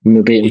away, and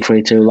we beat them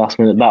 3-2 last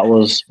minute. That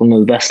was one of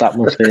the best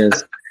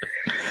atmospheres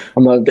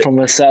from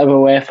a set of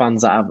away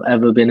fans that I've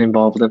ever been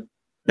involved in.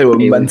 It was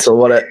mental,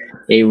 wasn't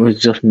it? It was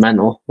just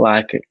mental.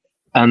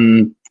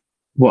 And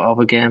what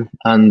other game?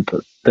 And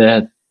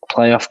the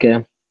playoff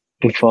game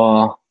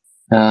before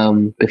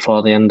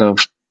the end of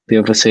the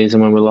other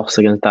season when we lost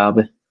against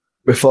Derby.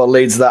 Before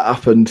Leeds, that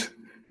happened.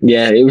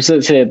 Yeah, it was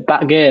literally,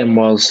 that game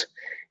was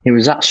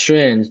that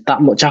strange.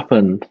 That much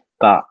happened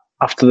that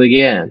after the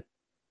game,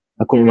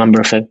 I couldn't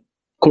remember a thing.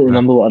 Couldn't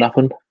remember what had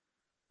happened.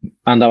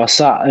 And I was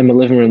sat in my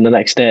living room the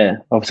next day.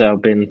 Obviously,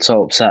 I've been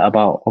so upset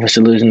about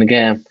obviously losing the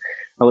game.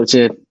 I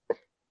literally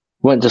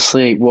went to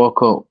sleep,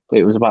 woke up.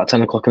 It was about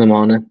 10 o'clock in the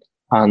morning,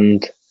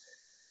 and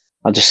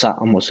I just sat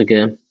and watched the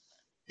game.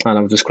 And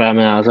I was just crying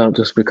my eyes out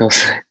just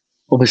because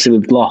obviously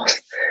we'd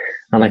lost.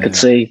 And I could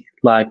see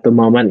the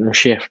momentum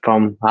shift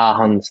from our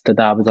hands to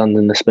Derby's hands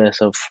in the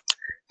space of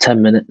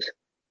 10 minutes.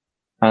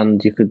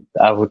 And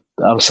I was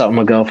sat with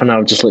my girlfriend, I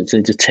was just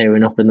literally just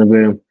tearing up in the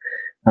room.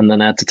 And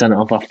then I had to turn it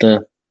off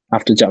after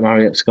Jack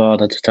Marriott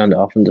scored. I just turned it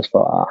off and just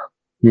thought,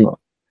 I'm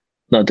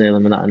not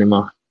dealing with that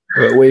anymore.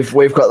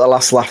 We've got the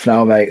last laugh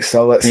now, mate.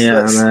 So let's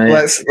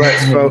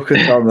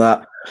focus on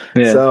that.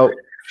 Yeah. So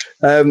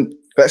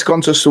let's go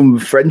on to some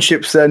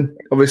friendships then.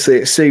 Obviously,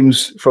 it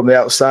seems from the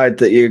outside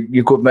that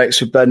you're good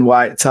mates with Ben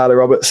White, Tyler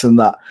Roberts, and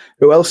that.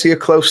 Who else are you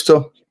close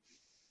to?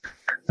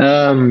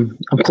 I'm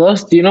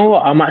close. Do you know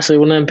what? I'm actually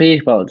one of them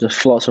people that just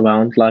floats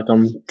around.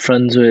 I'm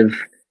friends with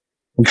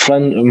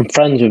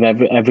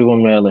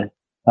everyone really.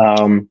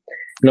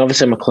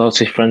 Obviously my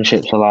closest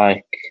friendships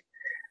are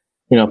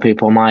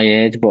people my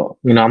age, but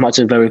I'm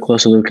actually very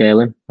close to Luke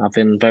Ayling. I've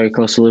been very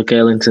close to Luke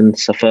Ayling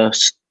since I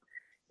first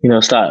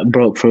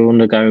broke through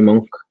under Gary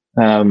Monk.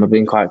 I've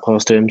been quite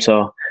close to him,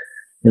 so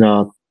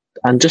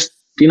and just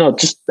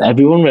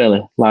everyone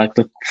really,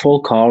 the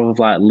full core of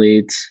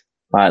Leeds.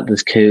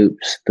 There's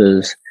Coops,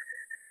 there's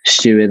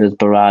Stewie, there's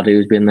Berardi,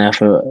 who's been there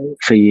for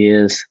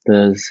years.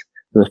 There's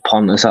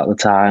Pontus at the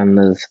time.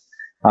 There's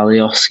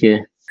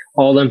Alioski.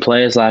 All them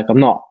players, I'm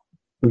not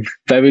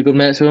very good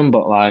mates with them,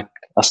 but I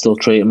still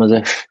treat them as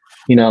if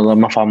they're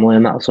my family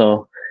and that.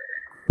 So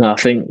I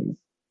think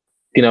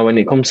when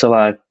it comes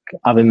to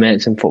having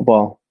mates in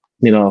football,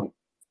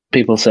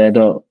 people say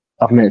don't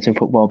have mates in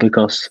football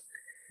because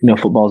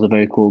football's a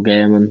very cool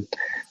game and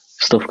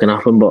stuff can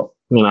happen. But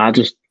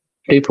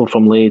people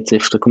from Leeds,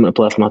 if they come to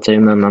play for my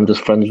team, then I'm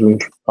just friends with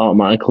them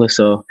automatically.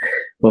 So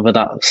whether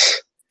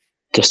that's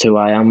just who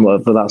I am,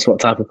 whether that's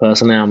what type of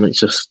person I am, it's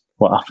just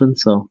what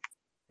happens. So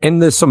in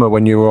the summer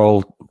when you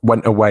all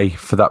went away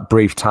for that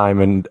brief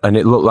time, and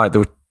it looked like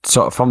there were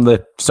sort of from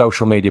the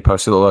social media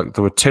posts, it looked like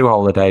there were 2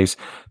 holidays.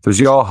 There was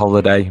your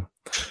holiday,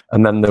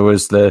 and then there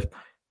was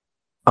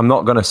I'm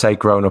not going to say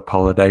grown-up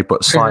holiday,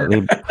 but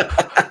slightly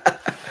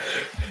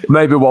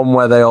maybe one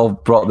where they all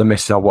brought the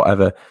missus or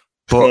whatever.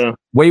 But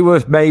we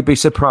were maybe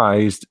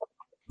surprised.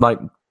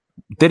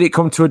 Did it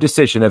come to a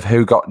decision of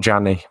who got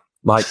Gianni?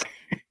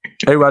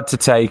 Who had to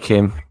take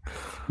him?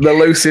 The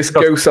loosest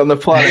goose on the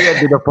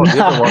planet.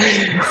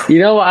 You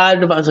know what?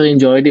 I'd have actually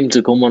enjoyed him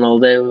to come on all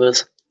day with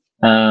us.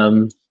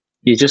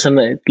 You just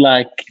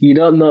you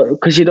don't know,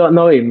 because you don't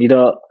know him. You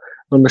don't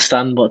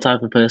understand what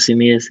type of person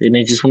he is, and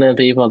he's just one of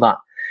the people that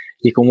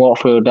you can walk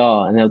through a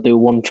door and he'll do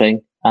one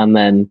thing, and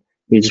then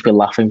you'll just be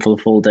laughing for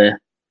the full day.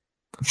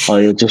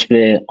 Or you'll just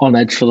be on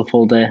edge for the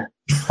full day,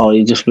 or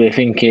you'll just be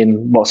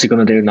thinking, what's he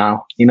going to do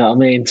now? You know what I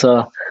mean?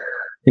 So,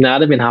 I'd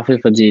have been happy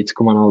for G to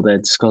come on all day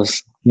just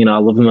because, I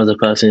love him as a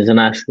person.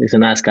 He's a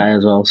nice guy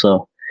as well.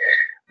 So,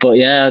 but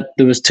yeah,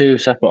 there was 2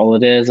 separate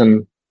holidays,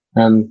 and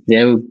And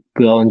yeah,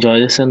 we all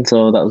enjoyed this, and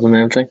so that was the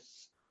main thing.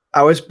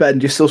 How is Ben?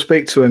 Do you still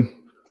speak to him?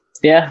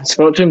 Yeah, I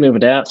spoke to him the other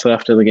day actually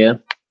after the game.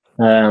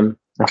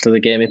 After the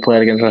game he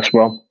played against West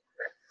Brom.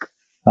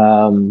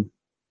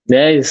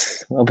 Yeah, he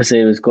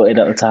was gutted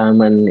at the time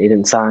when he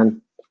didn't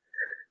sign,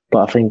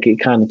 but I think it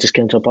kind of just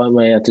came to a point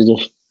where he had to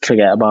just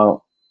forget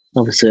about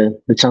obviously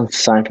the chance to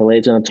sign for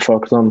Leeds and had to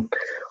focus on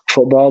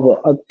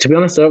football. But to be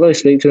honest, I don't really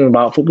speak to him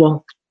about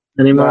football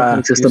anymore.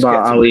 It's just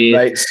about how he,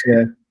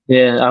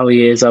 how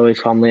he is, how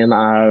his family and that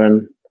are,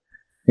 and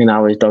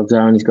how his dogs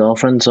are and his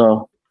girlfriend.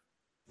 So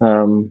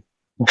I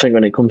think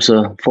when it comes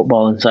to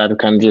football inside, we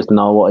kind of just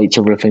know what each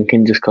other are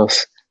thinking just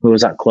because we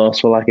was that close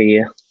for like a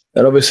year.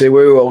 And obviously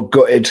we were all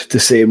gutted to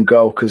see him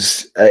go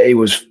because he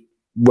was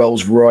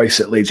Rolls Royce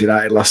at Leeds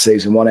United last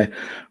season, wasn't he?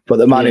 But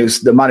the man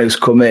who's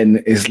come in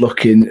is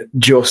looking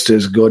just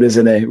as good,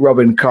 isn't he?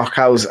 Robin Koch,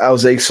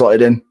 how's he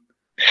slotted in?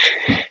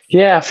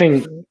 Yeah, I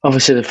think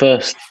obviously the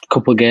first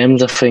couple of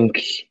games, I think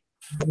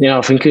he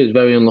was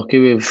very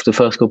unlucky with the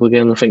first couple of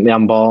games. I think the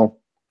handball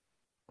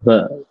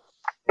that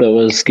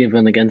was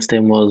given against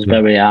him was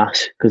very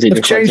harsh because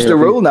they've changed the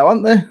rule now,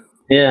 haven't they?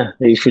 Yeah,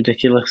 it's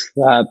ridiculous.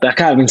 I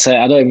can't even say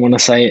it. I don't even want to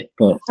say it,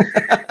 but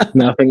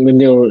no, I think the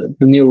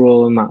new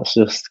rule and that's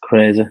just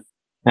crazy.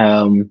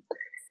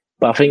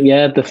 But I think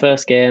the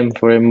first game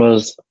for him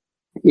was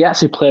he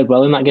actually played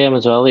well in that game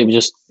as well. It was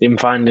just him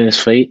finding his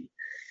feet,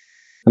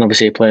 and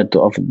obviously he played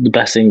the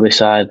best English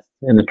side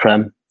in the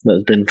Prem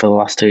that's been for the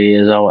last 2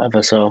 years or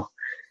whatever. So,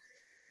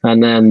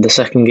 and then the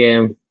second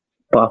game,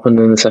 what happened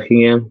in the second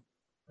game?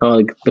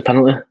 Oh, the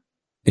penalty.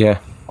 Yeah.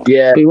 But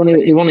he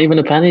wasn't even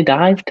a pen. He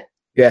dived.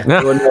 Yeah,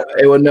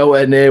 he was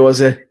nowhere near, was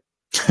he?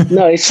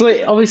 No, he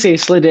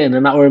slid in,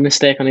 and that were a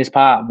mistake on his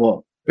part.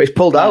 But he's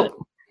pulled out.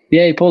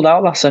 Yeah, he pulled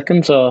out last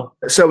second. So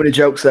there's so many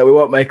jokes there, we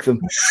won't make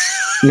them.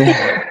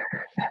 But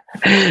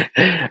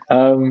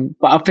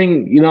I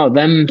think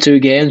them 2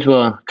 games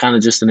were kind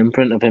of just an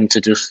imprint of him to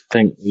just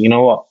think, you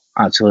know what,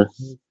 actually,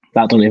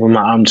 that don't even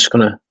matter. I'm just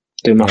gonna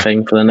do my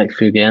thing for the next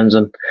few games,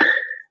 and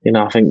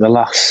I think the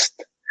last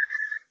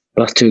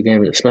 2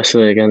 games,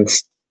 especially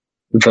against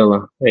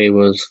Villa, he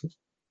was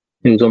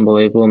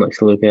unbelievable next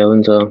to Luke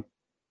Ayling. So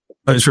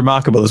it's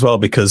remarkable as well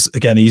because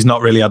again he's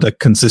not really had a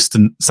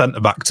consistent centre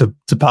back to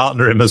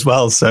partner him as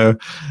well. So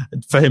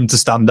for him to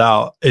stand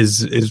out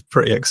is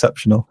pretty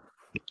exceptional.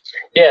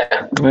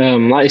 Yeah,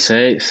 like you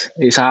say,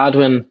 it's hard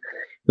when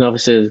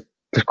obviously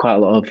there's quite a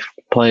lot of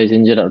players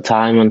injured at the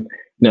time,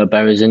 and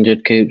Berry's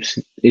injured, Coops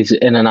is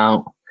in and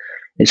out.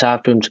 It's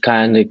hard for him to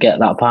kind of get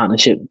that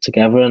partnership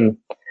together, and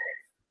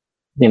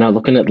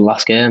looking at the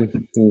last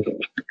game.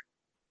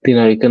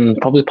 You can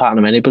probably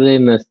partner with anybody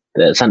in the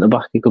centre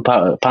back. You could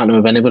partner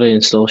with anybody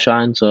and still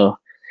shine. So,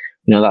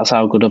 that's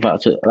how good of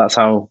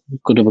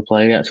a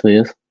player he actually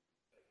is.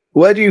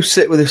 Where do you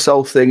sit with this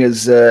whole thing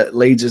as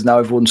Leeds is now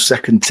everyone's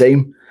second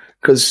team?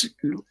 Because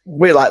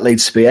we like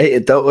Leeds to be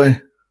hated, don't we?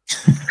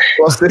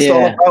 What's this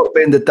all about?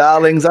 Being the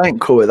darlings? I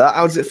ain't cool with that.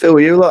 How does it feel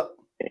with you, lot?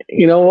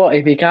 You know what?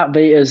 If you can't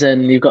beat us,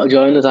 then you've got to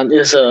join us, haven't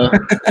you? So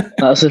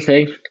that's the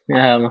thing.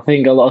 I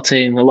think a lot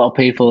of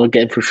people are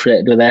getting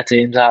frustrated with their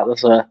teams out there.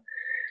 So,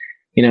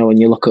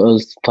 when you look at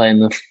us playing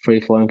the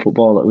free-flowing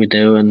football that we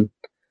do and,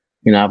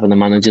 having the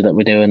manager that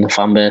we do and the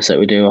fan base that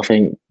we do, I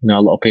think,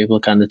 a lot of people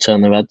kind of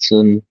turn their heads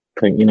and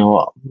think, you know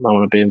what, I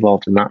want to be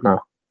involved in that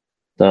now.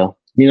 So,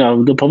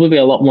 there'll probably be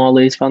a lot more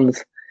Leeds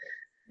fans,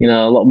 a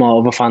lot more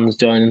other fans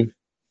join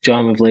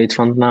with Leeds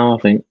fans now, I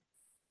think.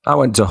 I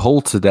went to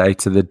Hull today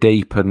to the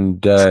Deep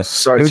and...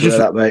 sorry to hear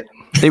that, mate.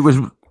 It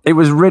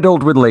was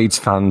riddled with Leeds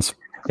fans.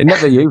 It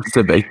never used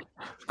to be.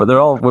 But they're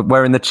all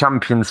wearing the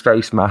Champions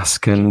face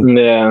mask and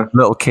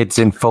little kids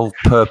in full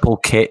purple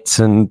kits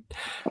and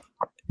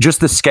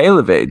just the scale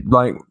of it.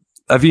 Like,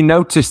 have you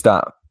noticed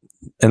that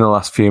in the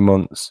last few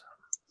months?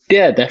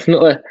 Yeah,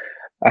 definitely.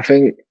 I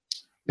think,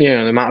 the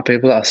amount of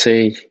people that I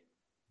see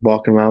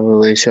walking around with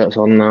Leeds shirts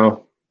on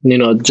now,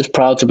 just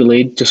proud to be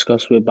Leeds just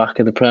because we're back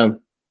in the Prem.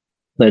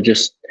 They're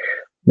just,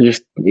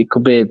 it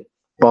could be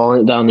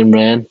balling it down in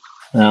rain.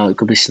 It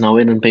could be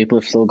snowing and people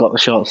have still got the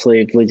short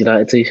sleeve Leeds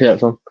United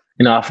t-shirts on.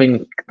 I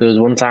think there was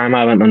one time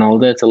I went on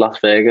holiday to Las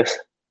Vegas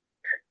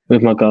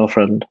with my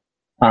girlfriend,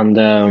 and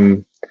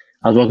I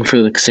was walking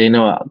through the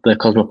casino at the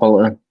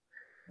Cosmopolitan,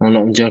 and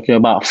I'm not joking,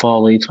 about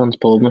 4 Leeds fans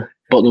pulled me,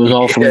 but there was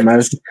all from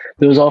America.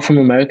 There was all from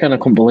America, and I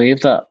couldn't believe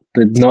that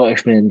they'd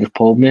noticed me and just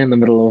pulled me in the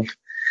middle of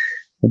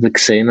the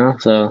casino.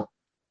 So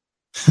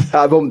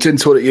I bumped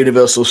into it at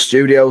Universal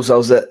Studios. I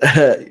was at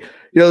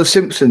The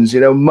Simpsons,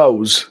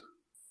 Moe's.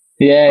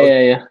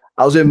 Yeah.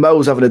 I was in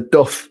Moe's having a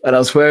duff, and I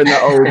was wearing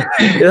that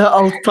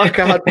old pack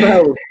I had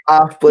Moe,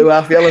 half blue,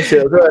 half yellow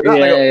shirt.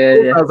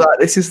 I was like,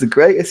 this is the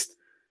greatest.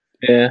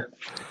 Yeah,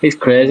 it's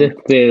crazy.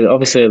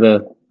 Obviously,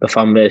 the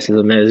fan base is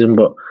amazing,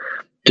 but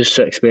just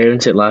to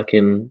experience it like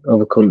in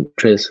other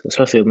countries,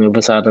 especially on the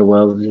other side of the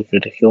world, is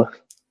ridiculous.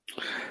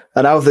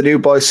 And how have the new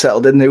boys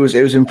settled in? Who was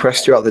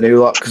impressed throughout the new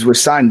lot? Because we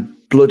signed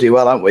bloody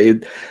well, haven't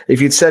we?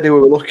 If you'd said who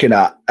we were looking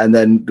at, and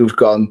then we've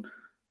gone,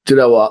 do you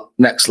know what?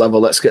 Next level.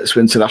 Let's get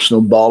some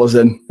international ballers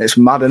in. It's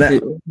mad, isn't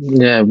it?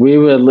 Yeah, we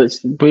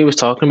were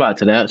talking about it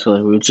today.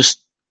 Actually, we were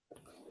just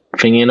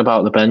thinking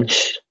about the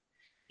bench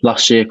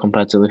last year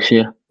compared to this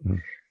year,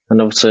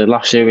 and obviously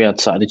last year we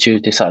had Saturday,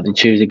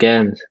 Tuesday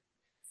games,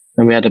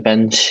 and we had a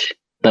bench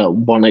that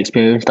wasn't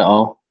experienced at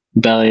all.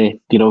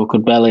 Barely, we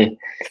could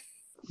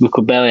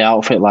barely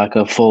outfit like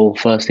a full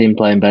first team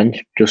playing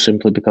bench just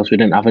simply because we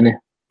didn't have any.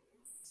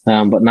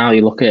 But now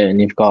you look at it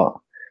and you've got.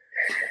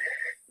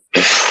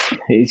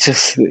 It's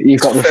just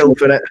you've got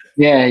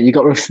you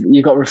got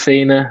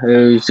Rafinha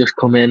who's just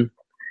come in.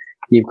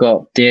 You've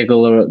got Diego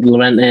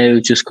Llorente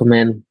who's just come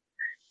in.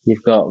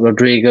 You've got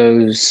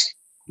Rodrigo's,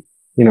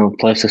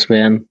 plays for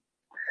Spain.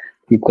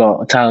 You've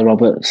got Tyler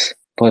Roberts,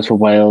 plays for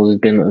Wales. He's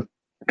been at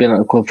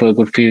the club for a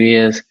good few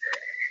years.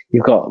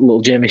 You've got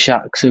little Jamie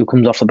Shacks who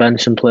comes off the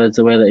bench and plays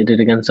the way that he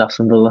did against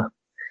Aston Villa.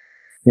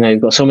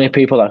 You've got so many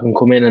people that can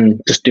come in and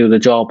just do the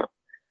job.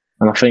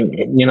 And I think,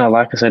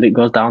 like I said, it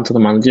goes down to the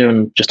manager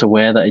and just a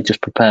way that he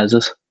just prepares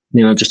us,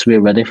 just to be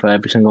ready for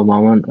every single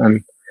moment.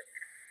 And,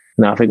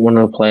 I think one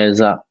of the players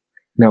that,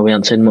 we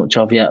haven't seen much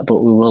of yet,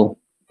 but we will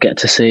get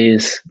to see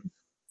is,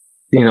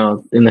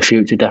 in the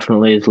future,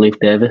 definitely is Leif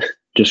Davis,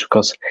 just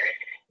because,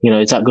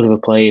 he's that good of a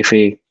player. If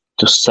he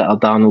just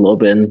settled down a little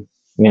bit and,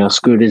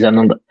 screwed his head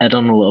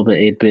on a little bit,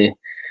 he'd be,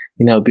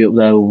 be up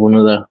there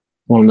with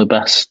one of the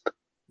best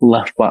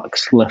left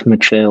backs, left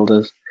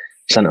midfielders,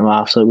 centre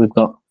halves that we've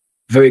got.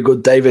 Very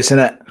good Davis, isn't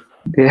it?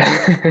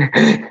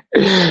 Yeah.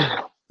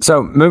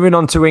 So, moving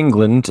on to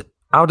England,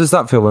 how does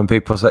that feel when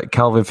people say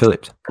Calvin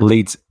Phillips,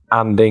 Leeds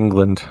and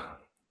England?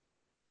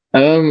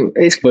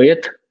 It's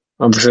weird.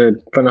 Obviously,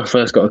 when I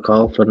first got a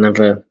call, I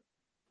never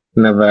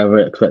ever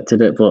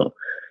expected it. But,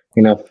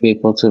 for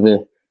people to be,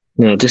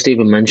 just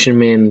even mention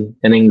me in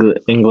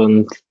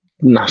England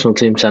national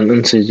team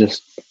sentence is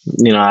just,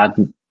 I'd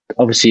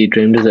obviously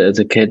dreamed of it as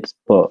a kid,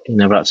 but you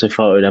never actually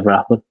thought it would ever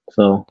happen.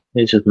 So,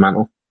 it's just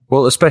mental.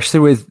 Well,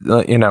 especially with,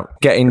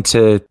 getting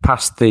to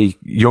past the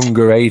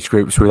younger age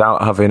groups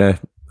without having a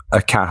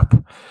cap,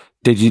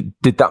 did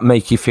that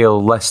make you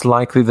feel less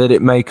likely that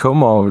it may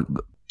come? Or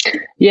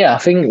yeah, I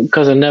think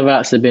because I've never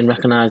actually been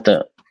recognised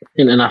at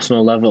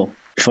international level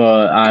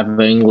for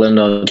either England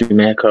or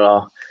Jamaica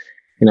or,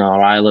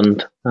 or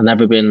Ireland. I've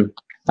never been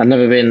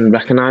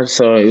recognised,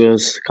 so it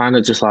was kind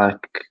of just like,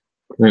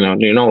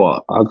 you know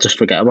what? I'll just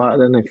forget about it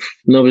then. If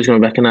nobody's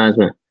going to recognise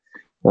me,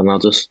 then I'll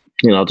just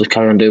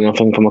carry on doing my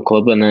thing for my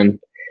club. And then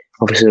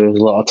obviously there was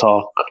a lot of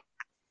talk,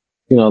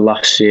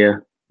 last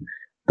year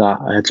that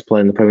I had to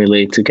play in the Premier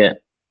League to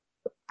get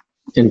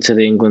into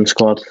the England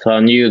squad. So I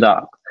knew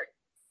that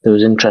there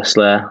was interest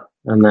there.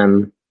 And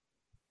then,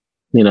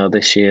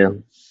 this year,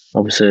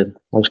 obviously I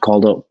was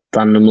called up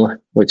randomly,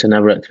 which I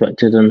never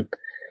expected. And,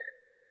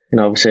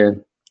 obviously,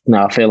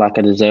 I feel like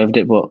I deserved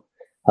it. But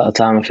at the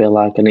time, I feel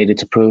like I needed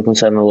to prove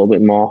myself a little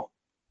bit more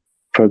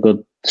for a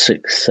good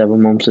 6-7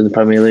 months in the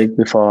Premier League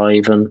before I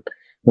even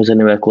was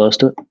anywhere close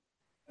to it.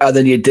 And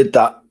then you did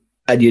that,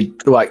 and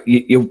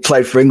you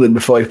played for England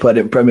before you played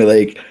in Premier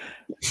League.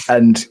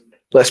 And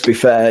let's be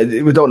fair,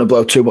 we don't want to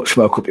blow too much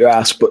smoke up your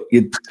ass, but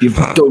you've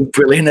done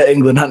brilliant at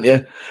England, haven't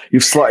you?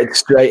 You've slotted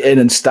straight in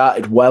and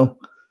started well.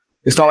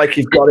 It's not like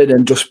you've got in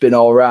and just been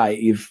all right.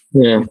 You've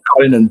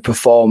got in and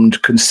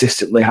performed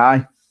consistently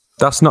high.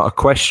 That's not a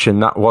question.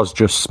 That was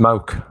just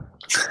smoke.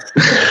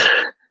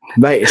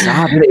 Mate, it's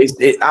hard,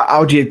 isn't it?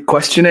 How do you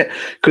question it?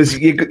 Because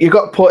you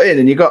got put in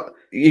and you got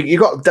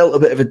dealt a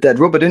bit of a dead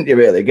rubber, didn't you,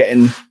 really?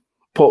 Getting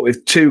put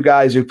with two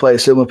guys who play a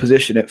similar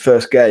position at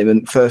first game,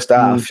 and first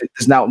half,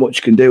 there's not much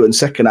you can do, and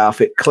second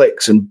half, it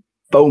clicks and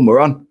boom, we're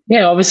on.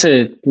 Yeah,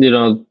 obviously,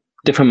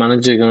 different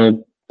managers are going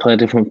to play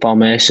different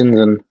formations,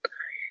 and,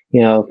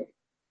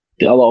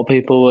 a lot of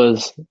people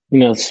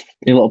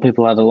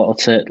had a lot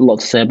to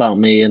say about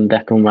me and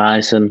Declan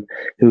Rice and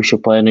who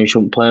should play and who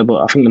shouldn't play.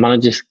 But I think the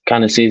manager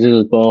kind of sees us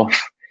as both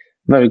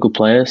very good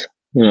players.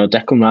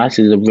 Declan Rice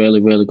is a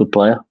really, really good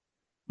player.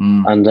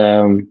 And,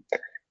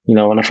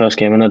 when I first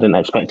came in, I didn't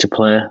expect to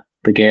play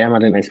the game. I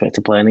didn't expect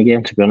to play any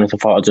game, to be honest. I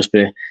thought I'd just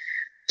be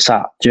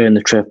sat during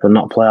the trip and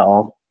not play at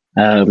all.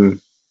 But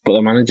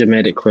the manager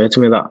made it clear to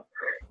me that,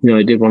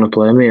 he did want to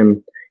play me.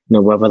 And,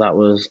 whether that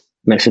was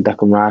next to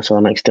Declan Rice or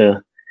next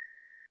to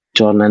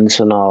Jordan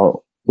Henderson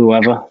or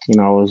whoever,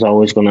 I was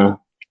always going to,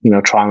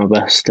 try my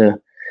best to,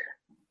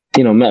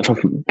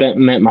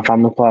 make my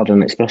family proud,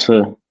 and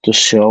especially just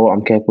show what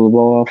I'm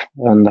capable of.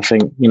 And I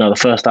think, the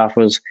first half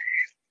was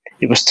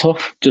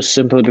tough, just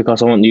simply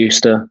because I wasn't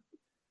used to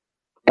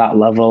that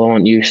level. I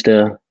wasn't used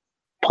to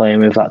playing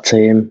with that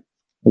team.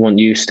 I wasn't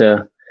used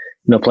to,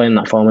 playing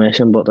that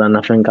formation. But then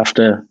I think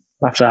after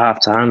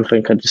half time, I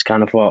think I just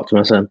kind of thought to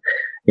myself,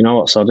 you know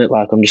what, sod it,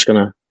 like I'm just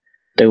going to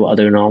do what I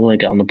do normally,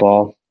 get on the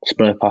ball,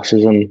 spray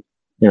passes and,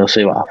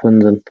 see what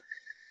happens.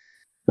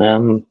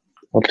 And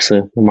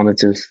obviously the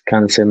manager's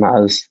kind of seen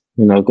that as,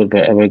 a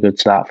very good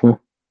start for me.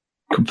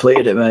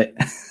 Completed it, mate.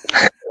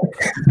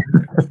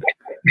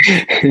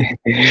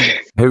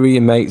 Who are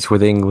your mates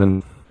with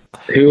England?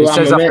 It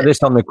says after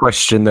this on the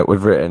question that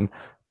we've written,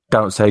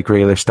 don't say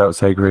Grealish, don't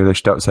say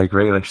Grealish, don't say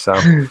Grealish. So,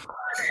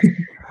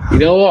 you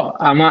know what?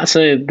 I'm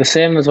actually the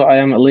same as what I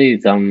am at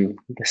Leeds. I'm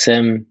the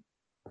same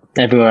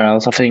everywhere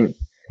else. I think,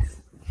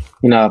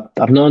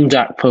 I've known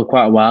Jack for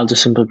quite a while,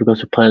 just simply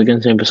because we played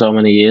against him for so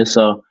many years.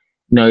 So,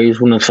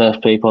 he's one of the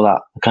first people that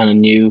I kind of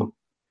knew.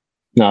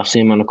 I've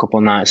seen him on a couple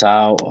of nights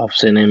out. I've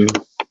seen him,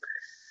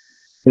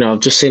 I've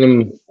just seen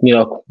him,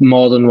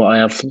 more than what I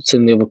have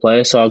seen the other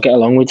players. So I get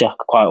along with Jack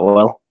quite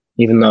well,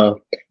 even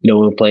though,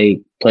 we'll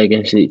play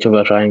against each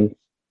other, try and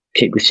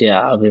kick the shit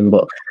out of him.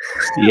 But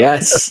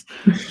yes,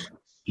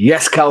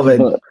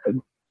 Calvin.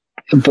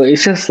 But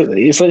it's just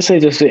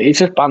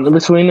banter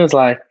between us.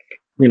 Like,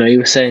 he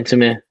was saying to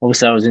me,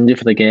 obviously I was injured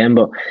for the game,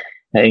 but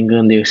at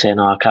England he was saying,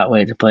 I can't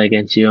wait to play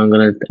against you. I'm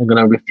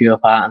gonna rip you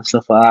apart and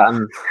stuff like that.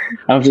 And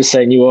I was just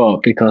saying, you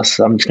won't, because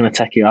I'm just gonna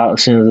take you out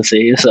as soon as I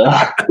see you. So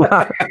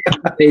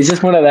it's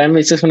just one of them.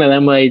 It's just one of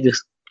them where you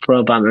just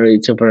throw banter at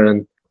each other.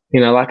 And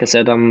like I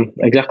said, I'm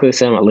exactly the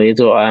same at Leeds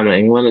what I am at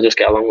England. I just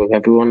get along with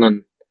everyone.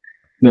 And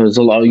there's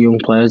a lot of young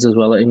players as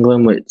well at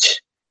England,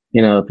 which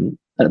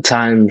at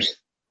times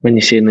when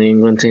you see in the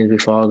England teams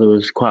before, there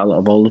was quite a lot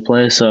of older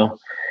players. So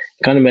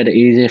it kind of made it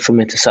easier for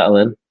me to settle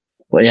in.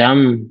 But yeah,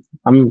 I'm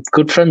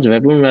good friends with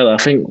everyone, really. I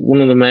think one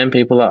of the main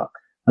people that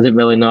I didn't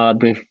really know I'd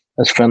be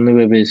as friendly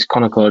with is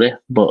Conor Cody,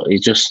 but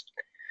he's just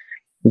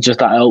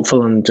that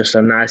helpful and just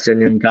a nice,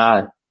 genuine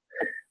guy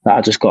that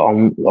I just got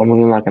on with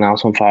him like an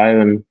house on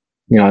fire. And,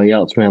 he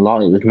helped me a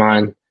lot. It was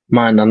mine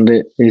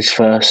and his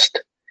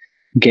first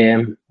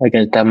game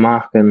against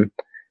Denmark. And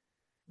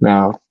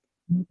now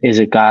he's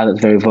a guy that's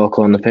very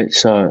vocal on the pitch.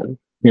 So,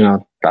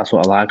 that's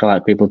what I like. I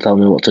like people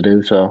telling me what to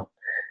do. So,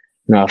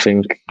 I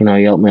think,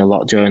 he helped me a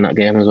lot during that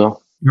game as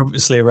well. You're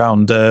obviously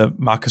around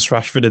Marcus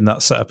Rashford in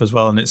that setup as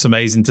well, and it's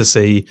amazing to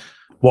see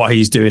what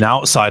he's doing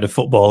outside of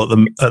football at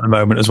the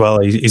moment as well.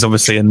 He's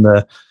obviously in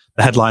the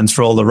headlines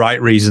for all the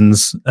right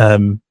reasons.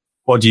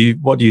 What do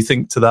you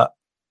think to that?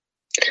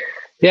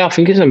 Yeah, I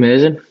think it's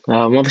amazing.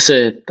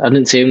 Obviously, I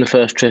didn't see him the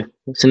first trip.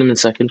 I've seen him in the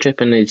second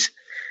trip, and he's,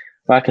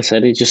 like I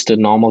said, he's just a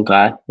normal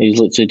guy. He's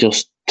literally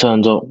just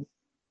turns up,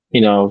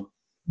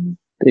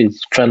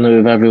 he's friendly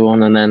with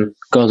everyone, and then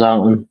goes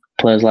out and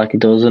plays like he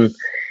does. And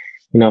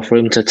for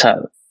him to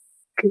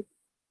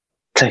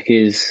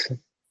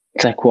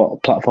take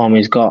what platform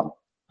he's got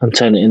and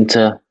turn it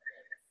into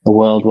a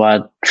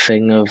worldwide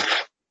thing of,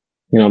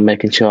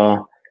 making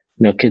sure,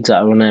 kids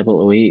that are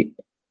unable to eat,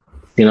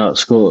 at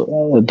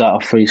school, that are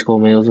free school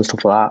meals and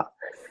stuff like that,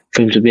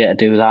 for him to be able to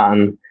do that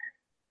and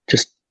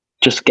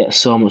just get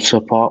so much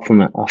support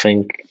from it. I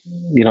think,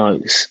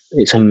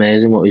 it's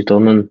amazing what he's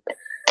done.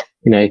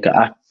 And,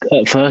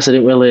 at first I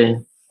didn't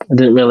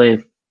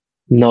really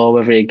know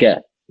whether he'd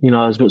get,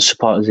 as much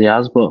support as he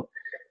has, but,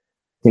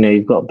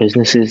 you've got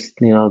businesses,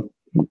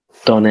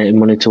 donating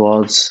money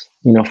towards,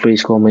 free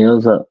school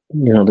meals that,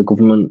 the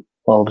government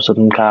all of a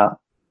sudden can't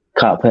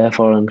pay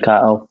for and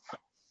can't help,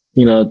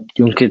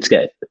 young kids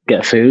get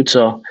food.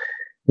 So,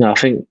 I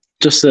think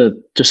just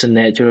the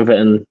nature of it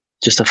and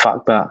just the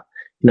fact that,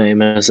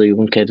 him as a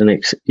young kid and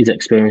he's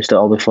experienced it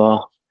all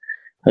before,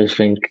 I just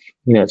think,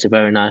 it's a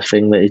very nice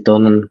thing that he's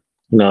done. And,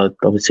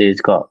 obviously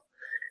he's got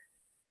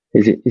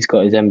his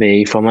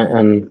MBE from it,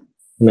 and,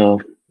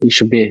 he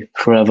should be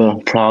forever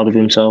proud of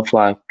himself,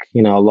 like, a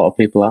lot of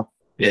people are.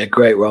 Yeah,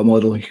 great role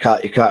model. You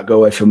can't go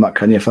away from that,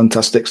 can you?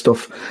 Fantastic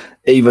stuff.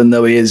 Even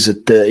though he is a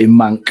dirty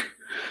mank.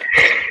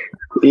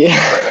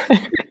 Yeah.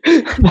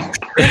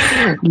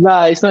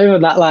 No, it's not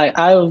even that. Like,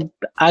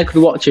 I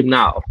could watch him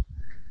now.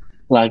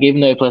 Like,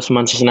 even though he plays for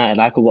Manchester United,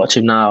 I could watch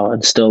him now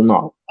and still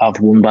not have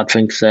one bad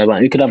thing to say about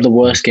him. He could have the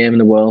worst game in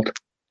the world.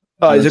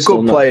 Oh, he's a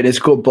good player. He's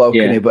a good bloke,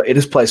 isn't he? But he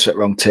just plays for the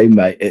wrong team,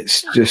 mate.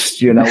 It's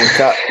just, we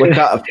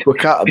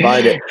can't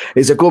abide it.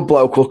 He's a good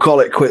bloke. We'll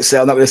call it quits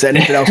there. I'm not going to say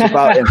anything else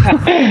about him.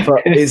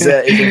 But he's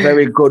a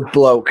very good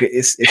bloke.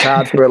 It's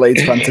hard for a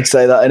Leeds fan to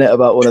say that, innit,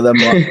 about one of them.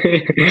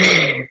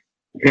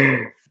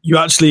 You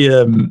actually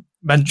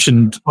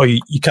mentioned, or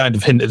you kind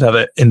of hinted at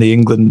it in the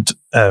England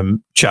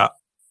chat,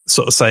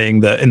 sort of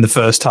saying that in the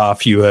first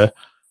half you were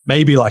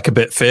maybe like a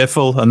bit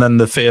fearful, and then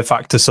the fear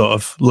factor sort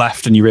of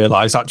left and you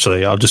realised,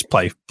 actually, I'll just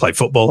play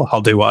football. I'll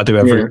do what I do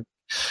every. And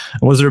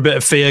was there a bit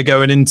of fear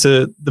going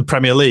into the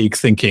Premier League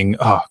thinking,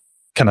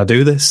 can I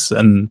do this?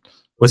 And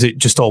was it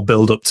just all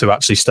build up to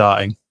actually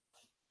starting?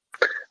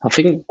 I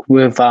think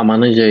with our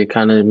manager, it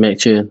kind of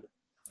makes you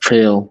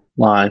feel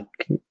like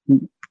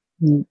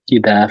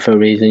you're there for a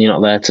reason. You're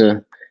not there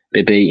to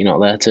be beat. You're not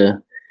there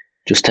to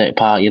just take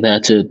part. You're there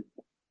to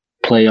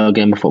play your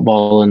game of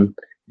football and,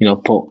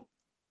 put,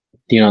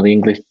 the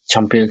English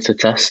champions to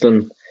test.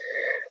 And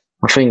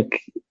I think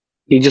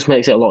he just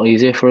makes it a lot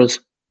easier for us.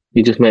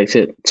 He just makes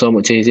it so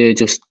much easier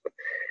just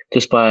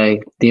by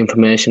the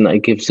information that he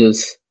gives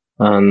us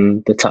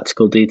and the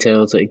tactical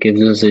details that he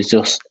gives us. Is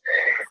just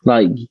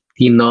like,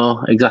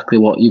 exactly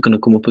what you're going to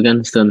come up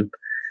against. And,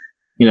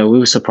 we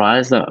were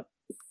surprised that,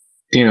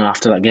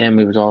 after that game,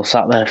 we was all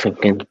sat there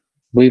thinking,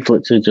 we've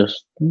literally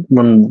just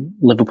run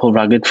Liverpool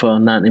ragged for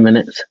 90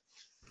 minutes.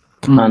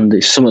 And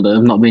it's something that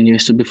I've not been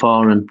used to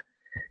before. And,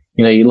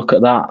 you look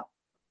at that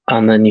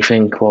And then you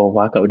think, well,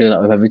 why can't we do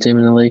that with every team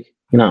in the league?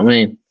 You know what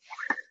I mean?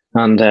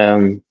 And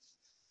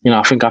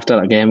I think after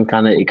that game,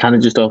 it kind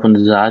of just opened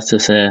his eyes to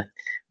say,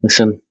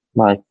 listen,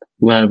 like,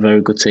 we're a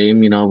very good team.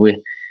 We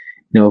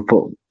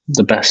put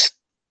the best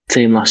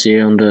team last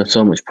year under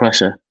so much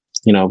pressure.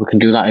 We can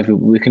do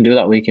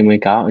that week in,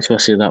 week out,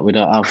 especially that we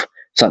don't have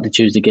Saturday,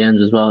 Tuesday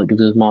games as well. It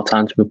gives us more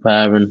time to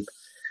prepare and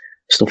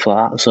stuff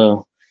like that.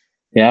 So,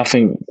 yeah, I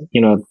think,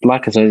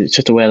 like I said, it's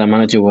just the way the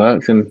manager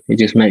works, and it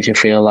just makes you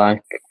feel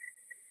like,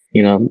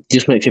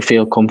 just makes you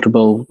feel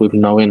comfortable with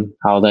knowing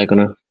how they're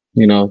going to,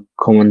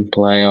 come and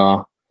play,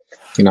 or,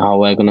 how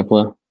we're going to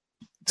play.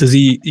 Does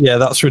he? Yeah,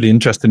 that's really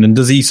interesting. And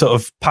does he sort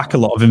of pack a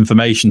lot of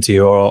information to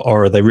you,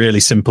 or are they really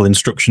simple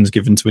instructions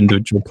given to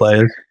individual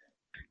players?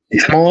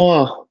 It's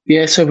more,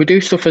 so we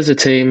do stuff as a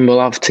team. We'll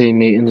have team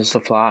meetings and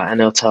stuff like that,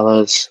 and he'll tell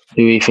us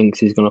who he thinks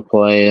he's going to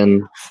play,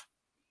 and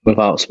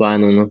without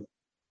spying on them,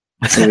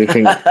 who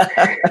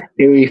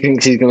he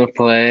thinks he's going to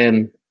play,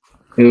 and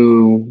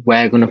who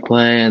we're going to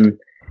play, and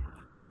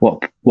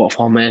what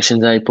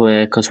formations they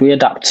play, because we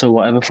adapt to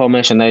whatever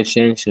formation they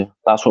change to.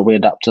 That's what we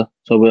adapt to.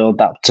 So we'll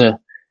adapt to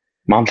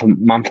man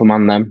for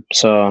man them.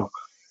 So,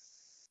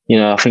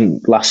 I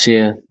think last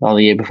year or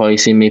the year before, you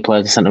seen me play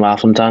as a centre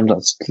half sometimes.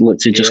 That's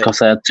literally just because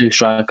they had two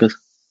strikers.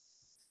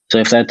 So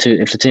if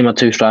the team had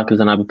two strikers,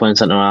 then I'd be playing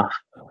centre half.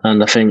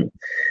 And I think,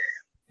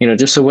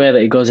 just the way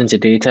that he goes into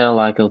detail,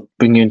 like he'll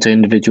bring you into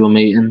individual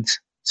meetings.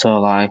 So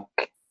like,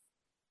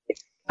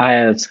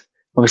 I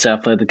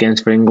played the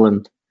games for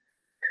England,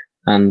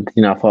 and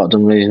I thought I'd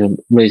done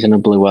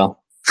reasonably well.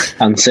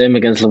 And same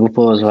against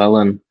Liverpool as well.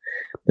 And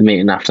the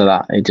meeting after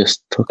that, it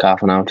just took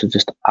half an hour to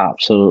just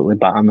absolutely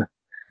batter me.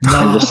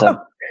 And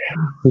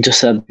just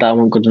said that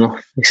wasn't good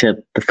enough. He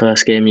said the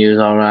first game you was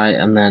all right,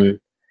 and then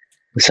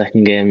the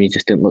second game you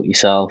just didn't look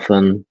yourself,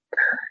 and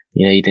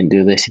you didn't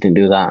do this, you didn't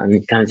do that, and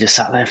you kind of just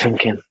sat there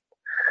thinking,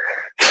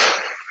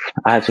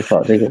 I actually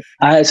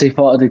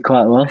thought I did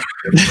quite well.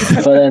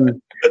 But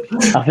then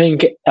I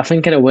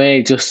think in a way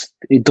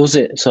it does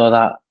it so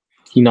that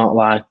you're not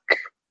like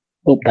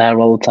up there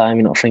all the time.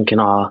 You're not thinking,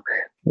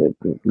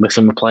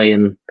 listen, we're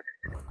playing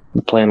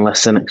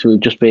Leicester next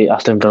week. Just beat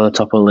Aston Villa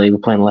top of the league. We're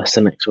playing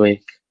Leicester next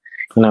week.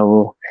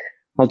 I'll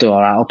do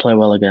all right. I'll play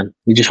well again.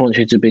 He just wants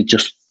you to be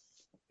just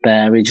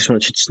there. He just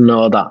wants you to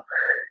know that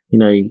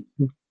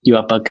you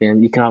have bad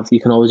games. You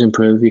can always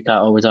improve. You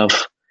can't always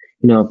have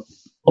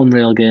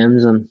unreal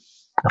games. And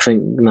I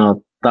think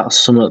that's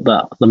something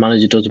that the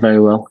manager does very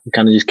well. He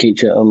kind of just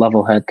keeps you at a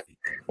level head.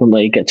 Don't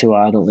let you get too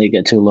high. Don't let you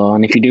get too low.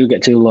 And if you do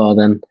get too low,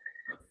 then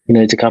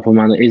he's the type of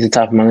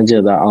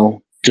manager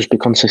that'll just be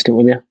consistent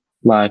with you.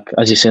 Like,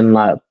 as you've seen,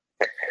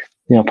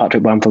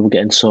 Patrick Bamford was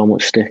getting so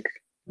much stick,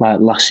 like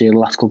last year, the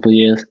last couple of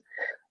years,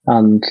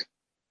 and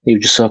he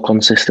was just so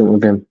consistent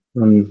with him.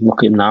 And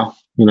look at him now,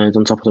 he's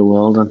on top of the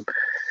world, and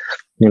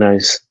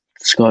he's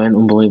scoring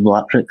unbelievable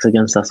hat-tricks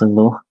against Aston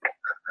Villa.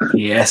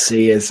 Yes,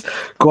 he is.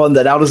 Go on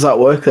then, how does that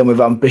work then with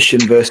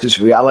ambition versus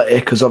reality?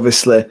 Because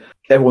obviously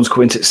everyone's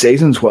coming into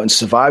seasons wanting to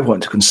survive,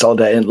 wanting to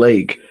consolidate in the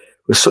league.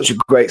 With such a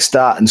great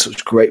start and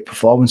such great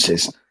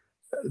performances,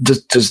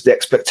 does the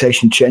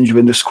expectation change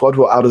within the squad?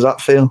 How does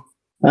that feel?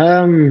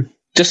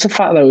 Just the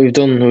fact that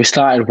we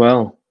started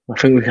well. I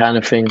think we kind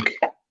of think,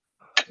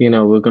 we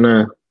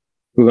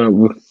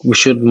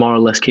should more or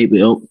less keep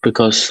it up,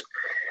 because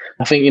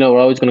I think we're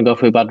always going to go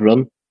through a bad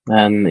run,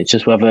 and it's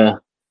just whether,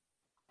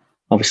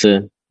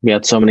 obviously, we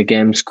had so many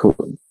games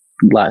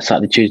like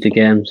Saturday, Tuesday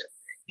games.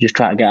 You just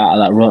try to get out of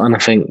that rut, and I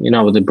think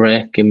with the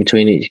break in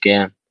between each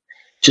game,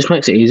 it just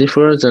makes it easy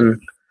for us.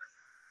 And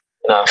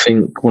I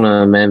think one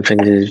of the main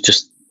things is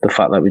just the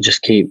fact that we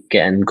just keep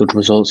getting good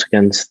results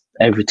against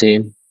every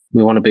team.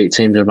 We want to beat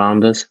teams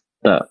around us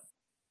that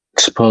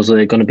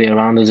supposedly are going to be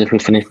around us if we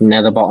finish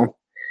near the bottom.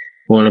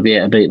 We want to be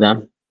able to beat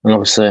them. And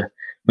obviously,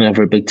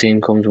 whenever a big team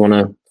comes, we want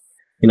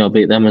to,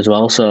 beat them as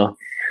well. So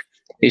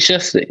it's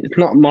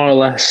not more or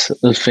less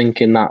us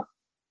thinking that,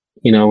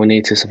 we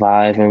need to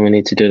survive and we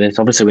need to do this.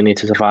 Obviously, we need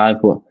to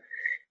survive, but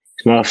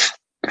it's more of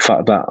the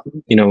fact that,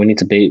 we need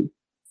to beat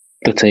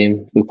the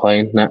team we're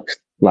playing next.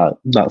 Like,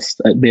 that's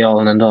the all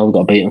and end all. We've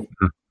got to beat them.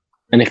 Mm-hmm.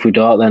 And if we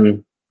don't,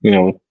 then,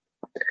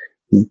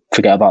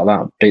 forget about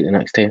that, beat the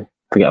next team.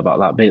 Forget about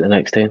that, beat the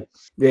next team.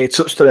 Yeah, you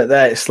touched on it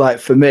there. It's like,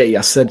 for me,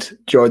 I said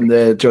during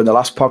the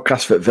last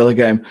podcast for the Villa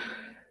game,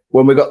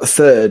 when we got the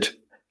third,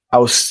 I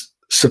was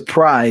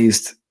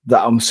surprised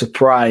that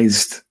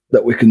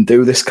we can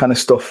do this kind of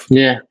stuff.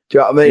 Yeah. Do you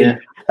know what I mean? Yeah.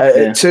 At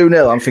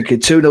 2-0, I'm thinking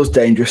 2-0's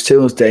dangerous,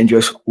 2-0's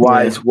dangerous.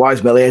 Why is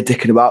Melia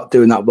dicking about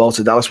doing that ball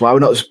to Dallas? Why are we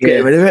not just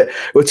getting rid of it?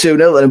 We're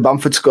 2-0 and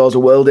Bamford scores a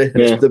worldie.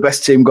 And it's the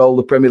best team goal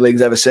the Premier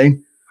League's ever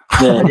seen.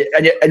 Yeah.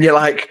 and you're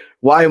like,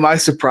 why am I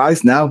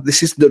surprised now?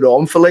 This is the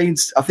norm for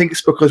Leeds. I think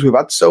it's because we've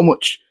had so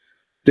much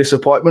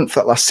disappointment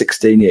for the last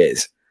 16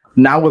 years.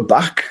 Now we're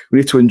back. We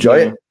need to enjoy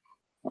it.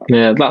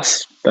 Yeah,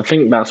 I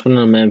think that's one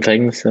of the main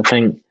things. I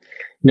think,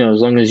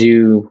 as long as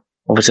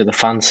obviously the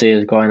fan see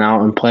us going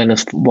out and playing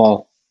us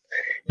football,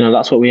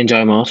 that's what we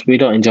enjoy most. We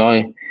don't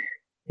enjoy,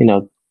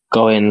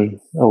 going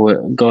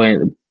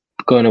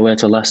away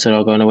to Leicester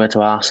or going away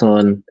to Arsenal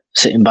and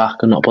sitting back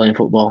and not playing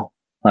football.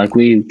 Like,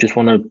 we just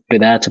want to be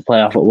there to play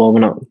our football.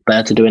 We're not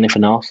there to do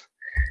anything else.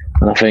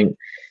 And I think,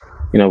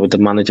 with the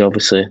manager,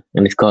 obviously,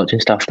 and his coaching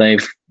staff,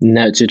 they've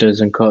nurtured us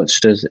and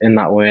coached us in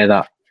that way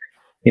that,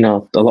 a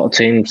lot of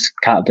teams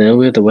can't deal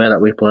with the way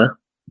that we play.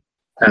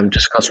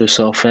 Just because we're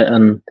so fit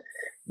and,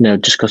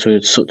 just because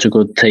we're such a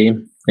good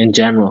team in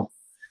general.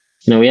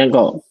 We ain't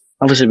got,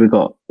 obviously we've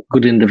got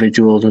good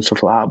individuals and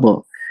stuff like that,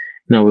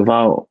 but,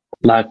 without,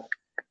 like,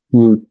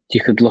 you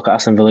could look at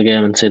Aston Villa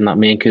game and see that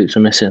me and Coots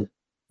are missing,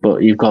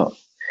 but you've got,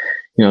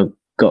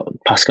 got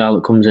Pascal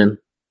that comes in,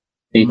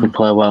 he could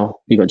play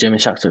well. You've got Jamie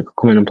Shaxter that could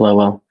come in and play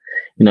well.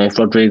 If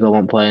Rodrigo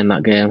won't play in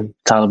that game,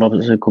 Tyler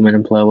Robertson could come in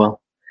and play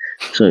well.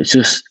 So it's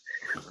just,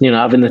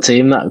 having the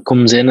team that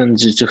comes in and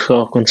just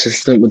so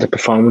consistent with the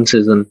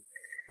performances, and,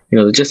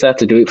 they're just there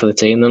to do it for the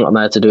team. They're not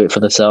there to do it for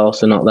themselves.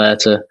 They're not there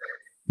to,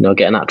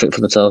 get an hat-trick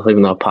for themselves,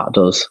 even though Pat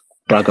does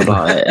brag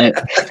about it.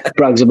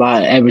 Brags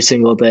about it every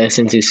single day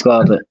since he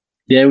scored it.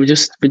 Yeah, we're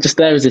just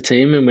there as a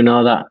team, and we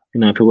know that,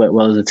 if we work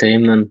well as a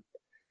team, then,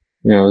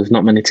 there's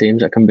not many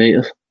teams that can beat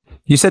us.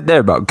 You said there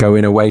about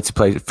going away to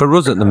play. For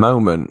us at the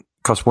moment,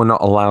 because we're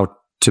not allowed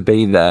to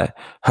be there,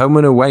 home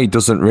and away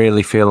doesn't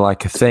really feel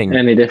like a thing.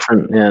 Any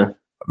different, yeah.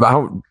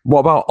 What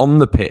about on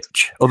the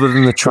pitch, other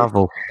than the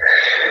travel?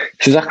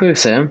 It's exactly the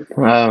same.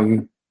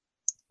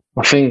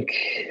 I think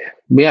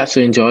we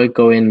actually enjoy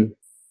going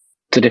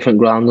to different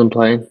grounds and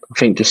playing. I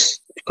think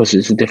just because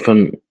it's a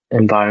different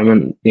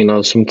environment,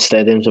 some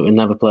stadiums that we've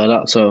never played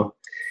at. So,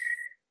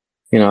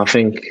 I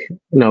think,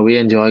 we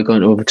enjoy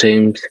going to other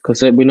teams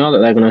because we know that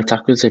they're going to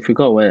attack us. If we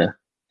go away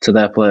to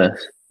their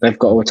place, they've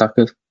got to attack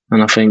us.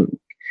 And I think,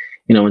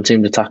 when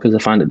teams attack us, they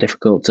find it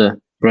difficult to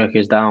break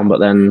us down, but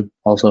then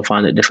also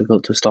find it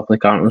difficult to stop the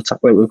counter-attack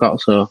rate we've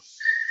got. So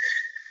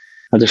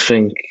I just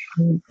think,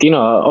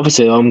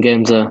 obviously home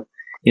games are,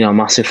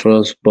 massive for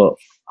us, but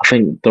I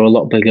think they're a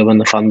lot bigger when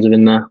the fans are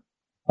in there.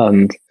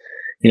 And,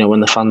 when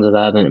the fans are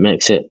there, then it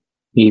makes it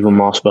even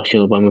more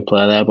special when we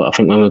play there. But I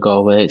think when we go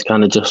away, it's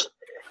kind of just,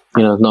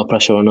 there's no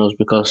pressure on us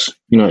because,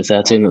 it's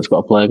their team that's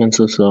got to play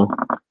against us. So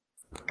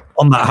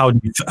on that,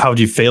 how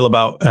do you feel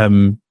about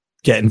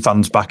getting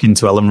fans back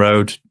into Ellen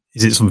Road?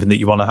 Is it something that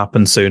you want to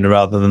happen sooner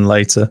rather than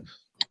later?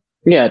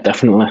 Yeah,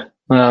 definitely.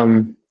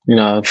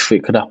 If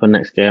it could happen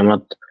next game,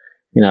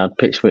 I'd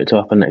pitch for it to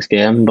happen next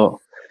game. But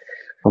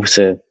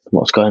obviously,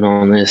 what's going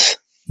on is,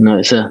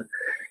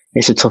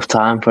 it's a tough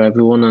time for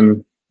everyone,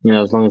 and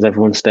as long as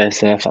everyone stays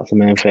safe, that's the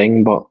main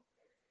thing. But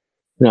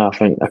I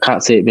think I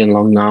can't see it being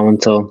long now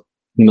until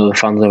the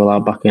fans are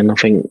allowed back in. I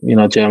think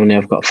Germany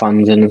have got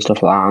fans in and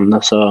stuff like that,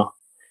 and so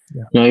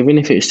even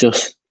if it's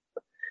just,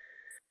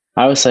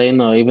 I was saying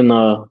though, even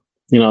though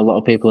a lot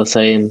of people are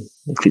saying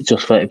if it's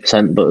just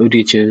 30%, but who do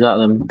you choose out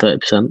of them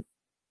 30%?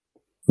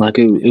 Like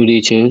who do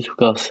you choose?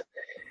 Because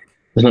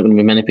there's not going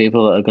to be many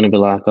people that are going to be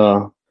like,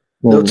 oh.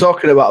 Well, they were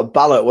talking about a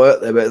ballot,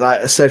 weren't they? But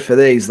like I said, for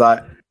these,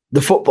 like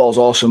the football's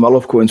awesome. I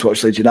love going to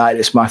watch Leeds United.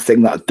 It's my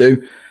thing that I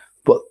do.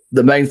 But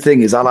the main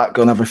thing is I like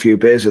going to have a few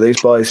beers with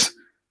these boys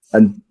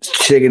and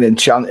singing and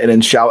chanting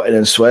and shouting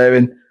and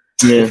swearing.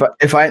 Yeah.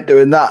 If I ain't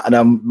doing that and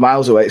I'm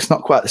miles away, it's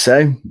not quite the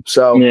same.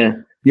 So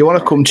you want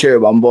to come cheer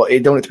them on, but you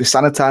don't need to be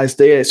sanitised,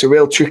 do you? It's a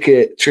real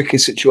tricky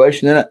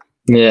situation, isn't it?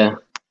 Yeah.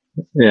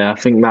 Yeah, I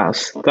think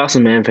that's the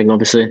main thing.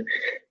 Obviously,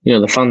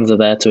 the fans are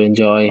there to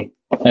enjoy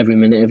every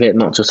minute of it,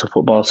 not just the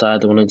football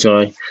side. They want to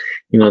enjoy,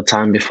 the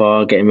time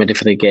before, getting ready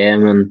for the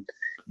game, and,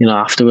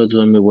 afterwards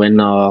when we win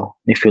or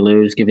if we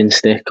lose, giving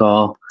stick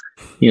or,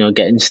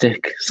 getting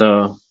stick.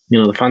 So,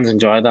 the fans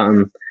enjoy that.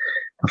 And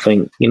I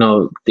think,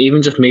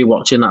 even just me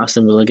watching that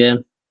Aston Villa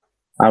game,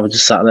 I was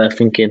just sat there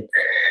thinking,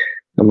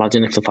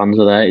 imagine if the fans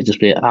were there, it'd just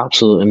be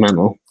absolutely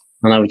mental.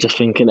 And I was just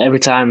thinking every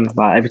time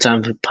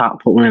Pat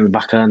put one in the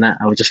back of the net,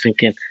 I was just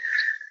thinking,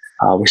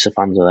 I wish the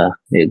fans were there.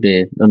 It'd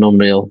be an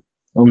unreal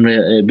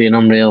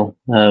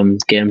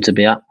game to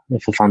be at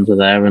if the fans were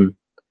there. And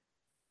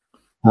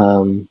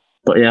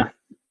but yeah,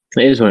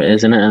 it is what it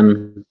is, isn't it?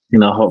 And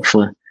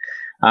hopefully,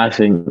 I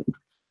think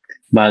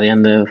by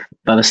the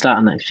start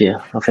of next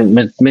year, I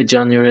think mid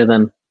January,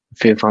 then a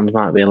few fans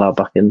might be allowed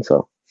back in.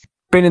 So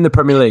being in the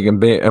Premier League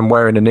and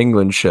wearing an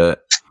England shirt,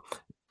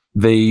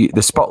 the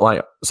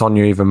spotlight's on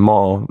you even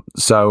more.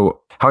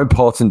 So how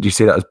important do you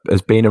see that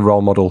as being a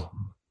role model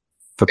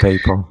for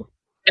people?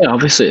 Yeah,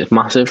 obviously it's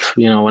massive.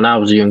 When I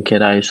was a young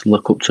kid, I used to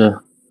look up to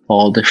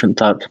all different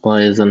types of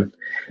players and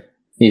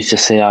used to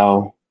see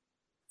how,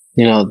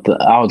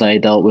 how they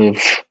dealt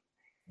with,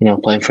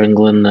 playing for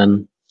England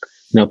and,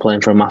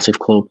 playing for a massive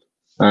club.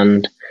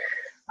 And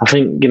I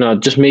think,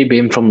 just me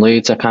being from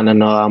Leeds, I kind of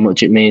know how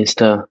much it means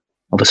to,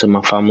 obviously,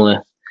 my family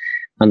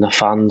and the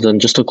fans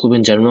and just the club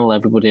in general,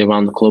 everybody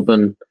around the club.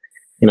 And,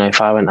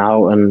 if I went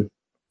out and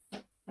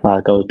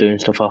like I was doing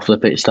stuff off the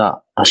pitch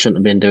that I shouldn't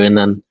have been doing,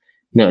 then,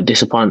 it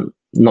disappoint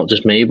not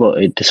just me,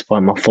 but it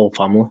disappoint my full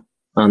family.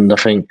 And I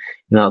think,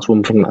 that's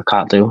one thing that I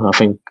can't do. I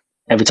think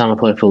every time I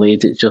play for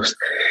Leeds, it's just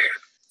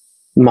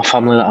my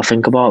family that I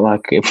think about.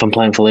 Like if I'm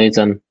playing for Leeds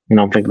and,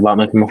 I'm thinking about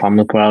making my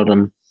family proud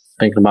and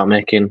thinking about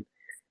making,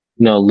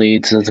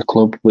 Leeds as a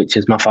club, which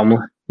is my family,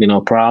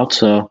 proud.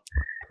 So,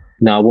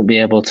 I wouldn't be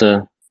able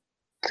to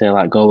say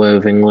like go away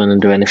with England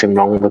and do anything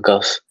wrong,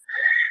 because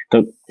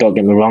don't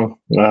get me wrong.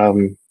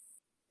 When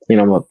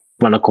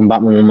I come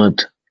back, my mum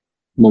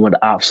would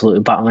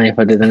absolutely bat me if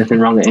I did anything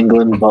wrong at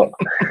England. But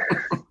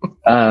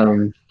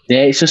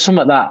it's just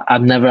something that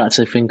I'd never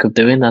actually think of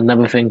doing. I'd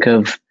never think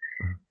of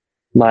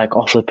like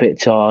off the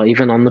pitch or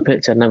even on the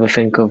pitch. I'd never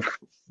think of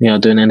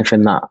doing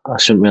anything that I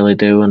shouldn't really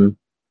do. And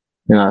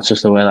that's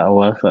just the way that I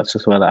work. That's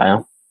just the way that I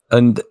am.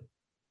 And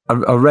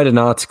I read an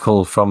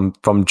article from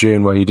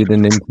June where you did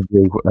an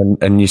interview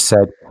and you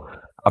said,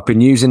 I've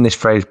been using this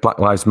phrase Black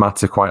Lives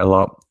Matter quite a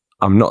lot.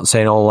 I'm not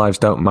saying all lives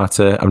don't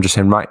matter. I'm just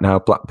saying right now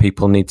black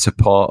people need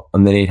support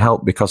and they need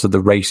help because of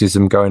the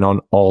racism going on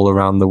all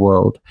around the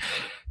world.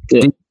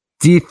 Yeah.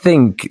 Do you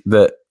think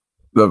that,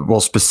 well,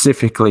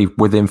 specifically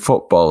within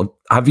football,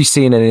 have you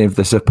seen any of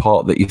the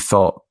support that you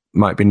thought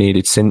might be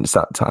needed since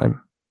that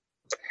time?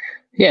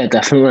 Yeah,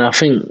 definitely. I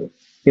think,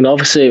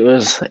 obviously it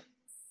was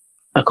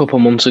a couple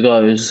of months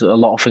ago, there was a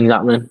lot of things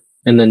happening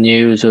in the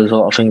news. There was a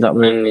lot of things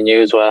happening in the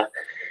news where,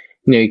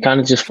 you kind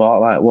of just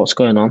thought like, what's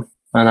going on?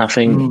 And I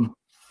think,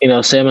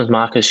 same as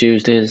Marcus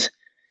used his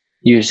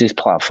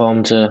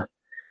platform to,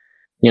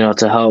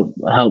 to help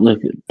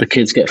the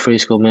kids get free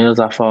school meals.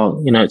 I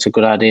thought, it's a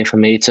good idea for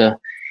me to,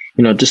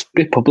 just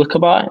be public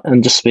about it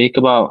and just speak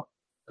about,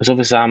 because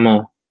obviously I'm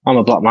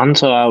a black man,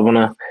 so I want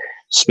to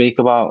speak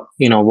about,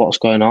 what's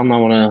going on. I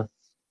want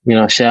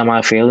to, share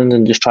my feelings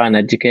and just try and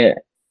educate,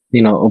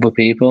 other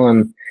people.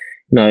 And,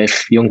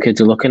 if young kids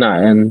are looking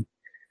at it and,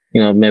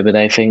 maybe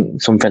they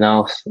think something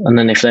else. And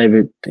then if they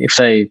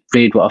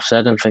read what I've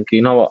said and think,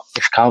 what,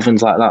 if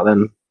Calvin's like that,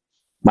 then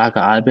why can't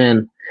I be?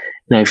 And,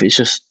 if it's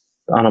just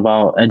on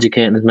about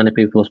educating as many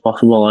people as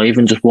possible, or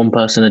even just one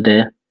person a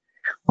day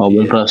or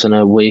one person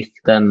a week,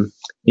 then,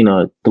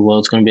 the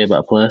world's going to be a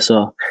better place.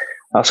 So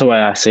that's the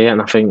way I see it.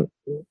 And I think,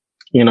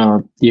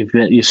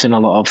 you've seen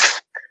a lot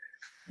of,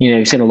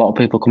 you've seen a lot of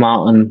people come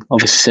out and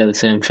obviously say the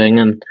same thing.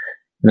 And,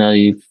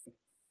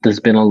 there's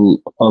been a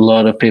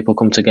lot of people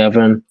come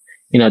together and,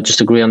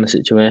 just agree on the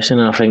situation.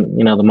 And I think,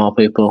 the more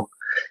people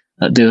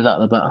that do that,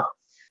 the better.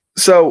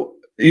 So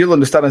you'll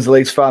understand as a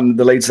Leeds fan,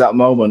 the Leeds that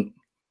moment.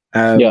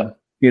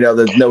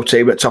 There's no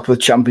team at top of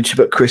the Championship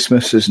at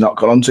Christmas has not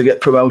gone on to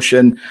get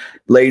promotion.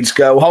 Leeds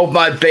go, hold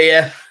my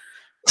beer.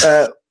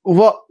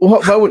 What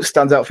moment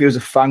stands out for you as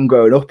a fan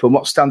growing up, and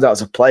what stands out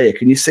as a player?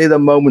 Can you see the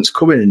moments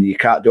coming and you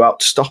can't do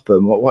out to stop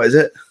them? What is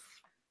it?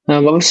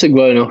 Obviously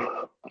growing up,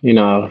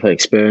 I've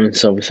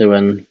experienced obviously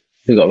when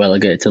we got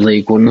relegated to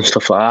League One and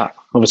stuff like that.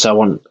 Obviously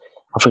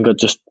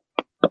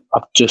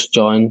I've just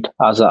joined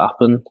as that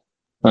happened,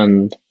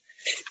 and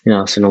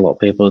I've seen a lot of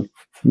people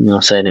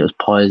saying it was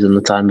poison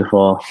the time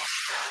before,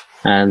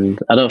 and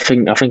I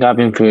think I've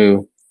been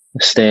through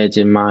a stage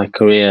in my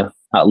career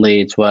at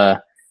Leeds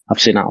where I've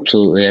seen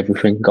absolutely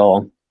everything go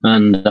on,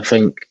 and I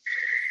think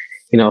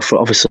for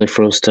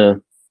us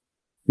to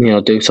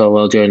do so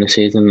well during the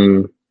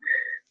season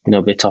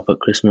and be top at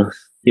Christmas.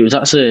 It was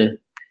actually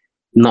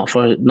not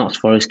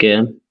Forest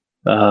game.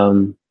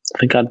 I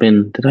think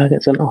did I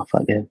get sent off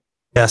that game?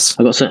 Yes.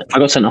 I got sent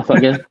off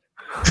that game.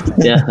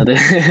 Yeah, I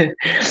did.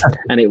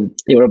 And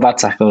it were a bad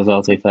tackle as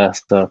well, to be fair.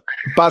 So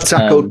bad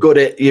tackle, good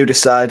it, you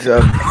decide.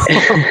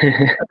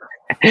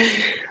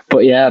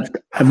 But yeah,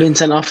 I've been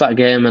sent off that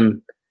game,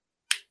 and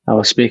I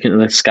was speaking to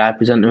the Sky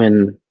presenter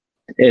in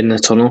the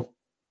tunnel,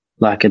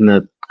 like in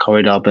the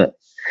corridor bit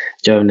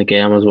during the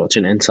game. I was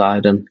watching it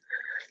inside, and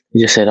he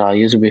just said,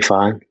 "Yours will be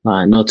fine.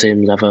 Like, no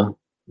team's ever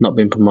not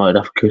been promoted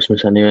after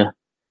Christmas anyway."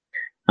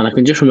 And I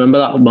can just remember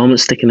that moment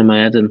sticking in my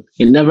head, and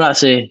it never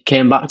actually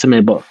came back to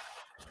me. But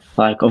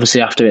like,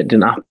 obviously after it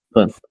didn't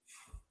happen,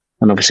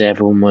 and obviously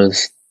everyone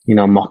was,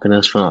 mocking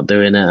us for not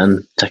doing it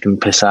and taking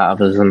the piss out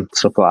of us and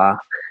stuff like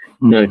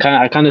that.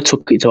 I kind of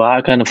took it to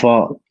heart. I kind of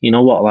thought,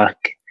 what,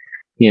 like,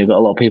 you've got a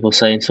lot of people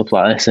saying stuff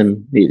like this,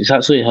 and it's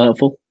actually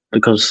hurtful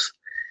because,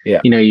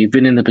 you've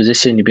been in the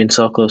position, you've been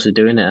so close to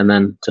doing it, and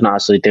then to not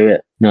actually do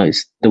it,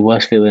 it's the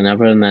worst feeling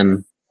ever. And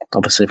then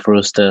obviously for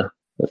us to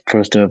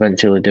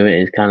eventually do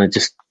it is kind of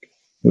just,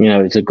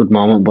 it's a good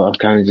moment, but I was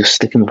kind of just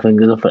sticking my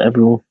fingers up at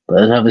everyone.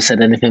 But I never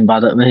said anything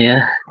bad at me,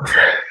 yeah.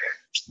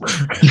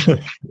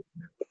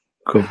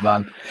 Good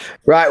man.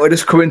 Right, we're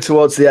just coming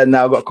towards the end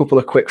now. I've got a couple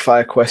of quick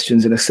fire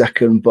questions in a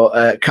second.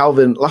 But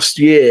Calvin, last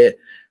year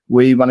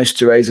we managed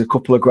to raise a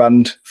couple of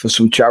grand for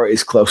some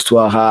charities close to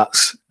our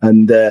hearts.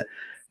 And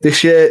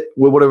this year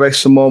we would have raised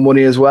some more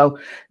money as well.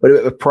 We had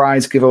a bit of a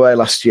prize giveaway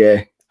last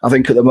year. I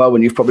think at the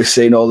moment you've probably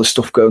seen all the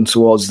stuff going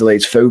towards the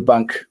Leeds Food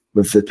Bank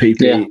with the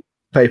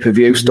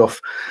pay-per-view stuff.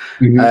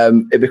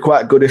 Mm-hmm. It'd be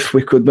quite good if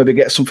we could maybe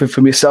get something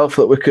from yourself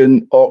that we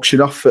can auction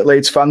off at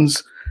Leeds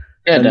fans.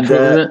 Yeah, and,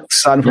 definitely.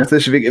 Sign up for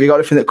this. Have you got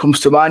anything that comes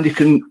to mind you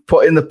can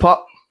put in the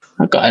pot?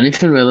 I've got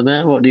anything really,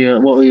 mate. What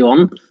were you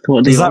on?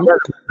 Is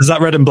that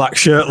red and black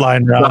shirt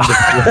line round?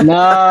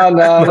 No,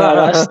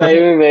 that's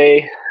staying with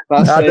me.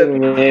 That's staying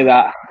with me,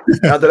 that.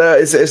 I don't know.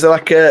 Is there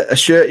like a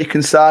shirt you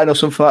can sign or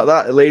something like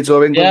that? Leeds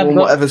or England,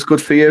 whatever's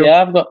good for you.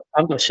 Yeah,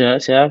 I've got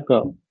shirts. Yeah, I've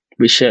got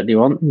which shirt do you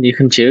want? You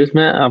can choose,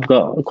 mate. I've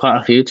got quite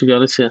a few, to be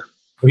honest with you.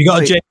 Have you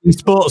got a JD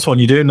Sports one?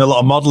 You're doing a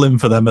lot of modelling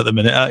for them at the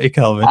minute, aren't you,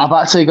 Calvin? I've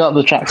actually got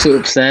the tracksuit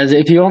upstairs.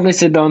 If you want me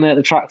to donate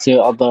the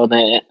tracksuit, I'll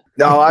donate it.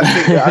 No,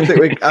 I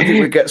think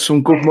we get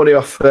some good money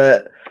off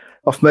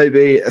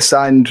maybe a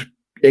signed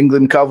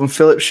England Calvin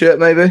Phillips shirt,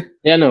 maybe.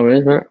 Yeah, no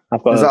worries, mate.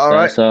 I've got. Is that all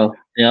right? So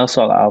yeah, I'll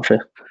sort that out for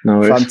you. No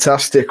worries.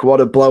 Fantastic!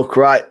 What a bloke!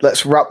 Right,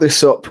 let's wrap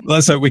this up.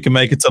 Let's hope we can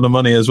make a ton of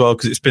money as well,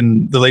 because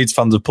the Leeds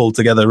fans have pulled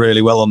together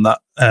really well on that.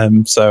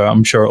 So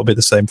I'm sure it'll be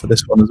the same for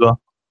this one as well.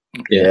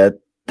 Yeah,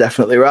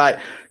 definitely right.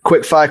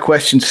 Quick fire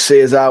question to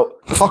see us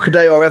out.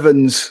 Hockaday or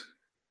Evans?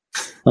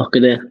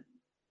 Hockaday.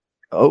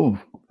 Oh,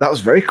 that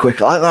was very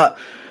quick. I like that.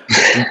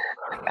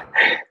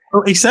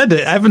 Well, he said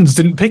it. Evans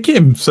didn't pick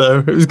him, so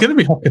it was going to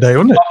be Hockaday,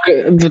 wasn't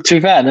it? To be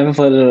fair, I never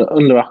played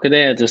under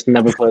Hockaday. I just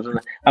never played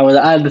under.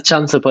 I had the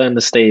chance of playing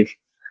under Steve,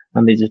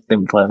 and they just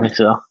didn't play me.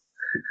 So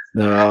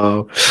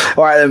no.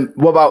 All right, then.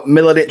 What about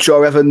Milanic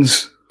or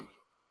Evans?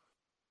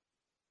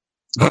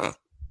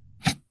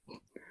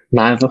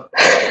 Neither.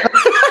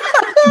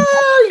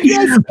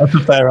 Yes. That's a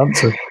fair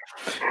answer.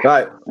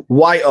 Right,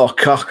 White or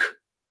Cock?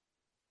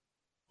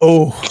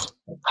 Oh,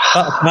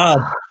 that's bad.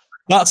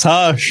 That's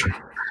harsh.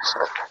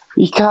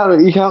 You can't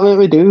make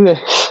me do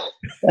this.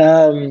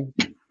 Don't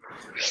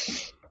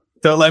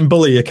let him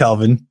bully you,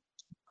 Calvin.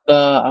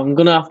 I'm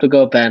gonna have to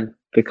go Ben,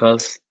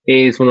 because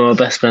he's one of my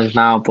best friends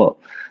now. But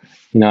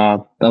I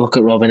look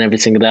at Robin every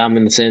single day. I'm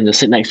in the same. I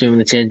sit next to him in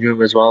the changing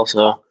room as well.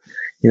 So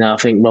I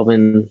think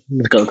Robin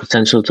has got the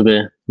potential to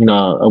be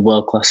a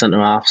world class centre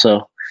half.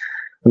 So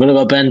I'm gonna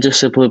go Ben, just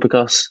simply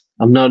because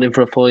I've known him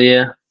for a full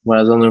year,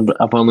 whereas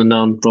I've only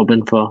known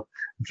Robin for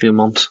a few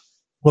months.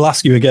 We'll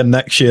ask you again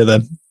next year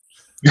then.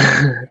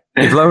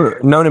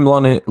 You've known him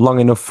long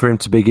enough for him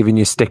to be giving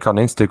you stick on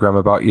Instagram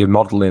about your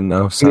modelling,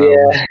 though. So.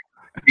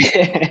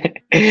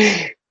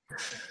 Yeah.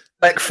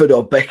 Beckford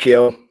or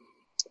Becchio?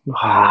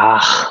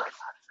 I'm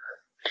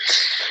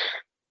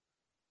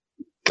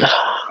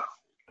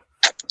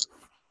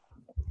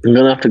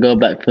gonna have to go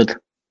Beckford.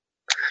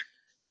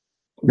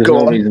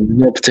 There's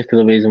no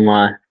particular reason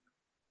why.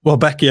 Well,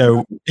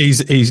 Becchio, he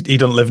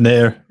doesn't live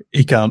near.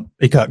 He can't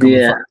come.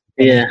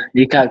 Yeah.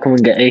 He can't come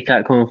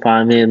and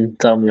find me and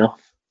tell me off.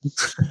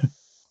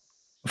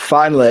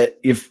 Finally,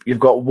 you've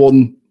got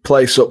one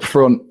place up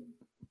front: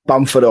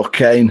 Bamford or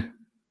Kane?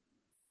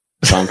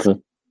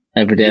 Bamford,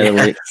 every day of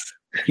the week.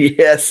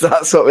 Yes,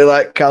 that's what we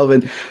like,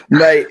 Calvin.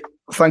 Mate,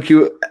 thank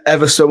you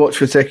ever so much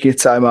for taking your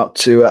time out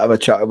to have a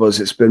chat with us.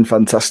 It's been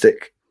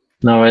fantastic.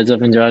 No worries,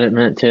 I've enjoyed it,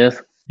 mate.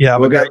 Cheers. Yeah,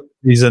 have a great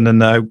season,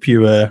 and I hope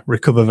you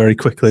recover very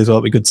quickly as well.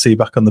 It'll be good to see you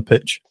back on the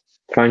pitch.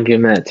 Thank you,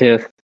 mate.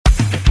 Cheers.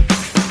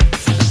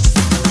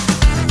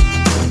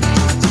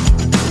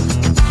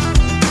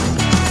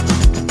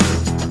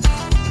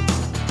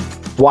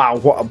 Wow,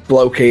 what a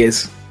bloke he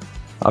is.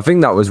 I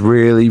think that was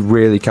really,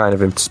 really kind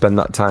of him to spend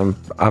that time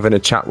having a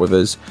chat with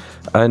us,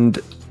 and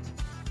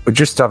we're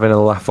just having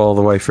a laugh all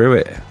the way through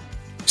it.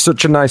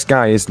 Such a nice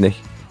guy, isn't he?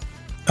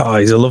 Oh,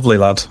 he's a lovely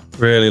lad.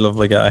 Really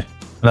lovely guy.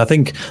 And I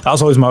think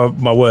that's always my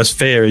worst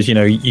fear is,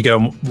 you go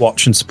and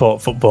watch and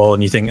support football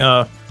and you think,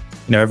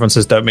 everyone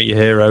says don't meet your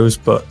heroes,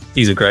 but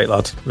he's a great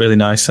lad. Really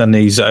nice. And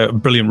he's a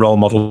brilliant role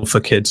model for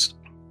kids.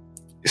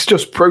 It's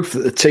just proof that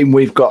the team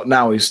we've got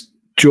now is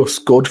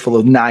just good, full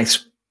of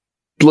nice,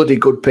 bloody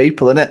good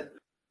people, isn't it?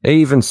 He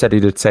even said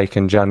he'd have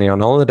taken Gianni on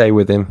holiday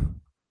with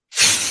him.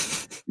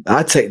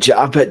 I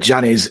bet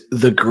Gianni's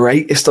the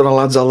greatest on a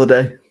lad's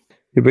holiday.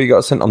 Yeah, but he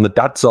got sent on the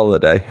dad's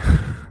holiday.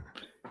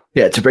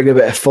 Yeah, to bring a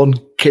bit of fun.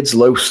 Kid's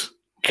loose.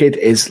 Kid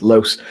is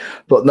loose.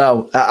 But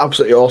no,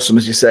 absolutely awesome,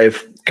 as you say,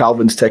 if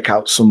Calvin's take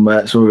out some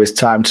of his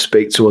time to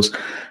speak to us,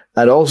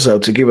 and also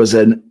to give us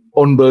an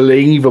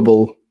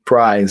unbelievable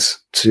prize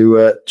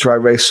to try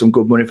and raise some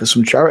good money for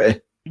some charity.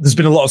 There's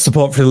been a lot of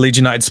support for the Leeds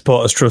United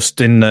Supporters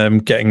Trust in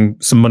getting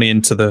some money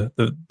into the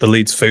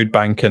Leeds Food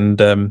Bank,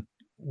 and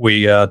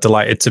we are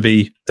delighted to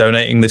be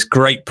donating this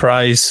great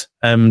prize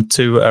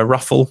to a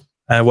raffle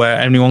where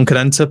anyone can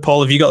enter.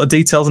 Paul, have you got the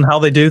details on how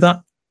they do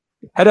that?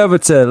 Head over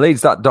to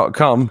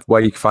leedsthat.com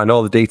where you can find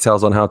all the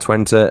details on how to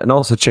enter, and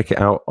also check it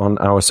out on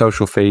our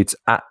social feeds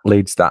at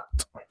leedsthat.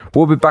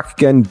 We'll be back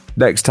again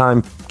next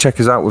time.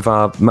 Check us out with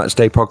our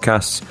Matchday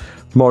podcasts.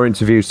 More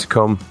interviews to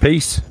come.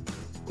 Peace.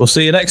 We'll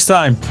see you next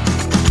time.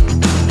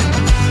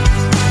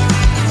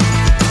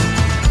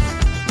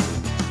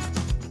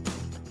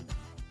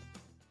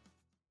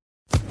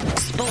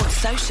 Sports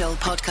Social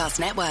Podcast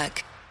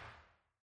Network.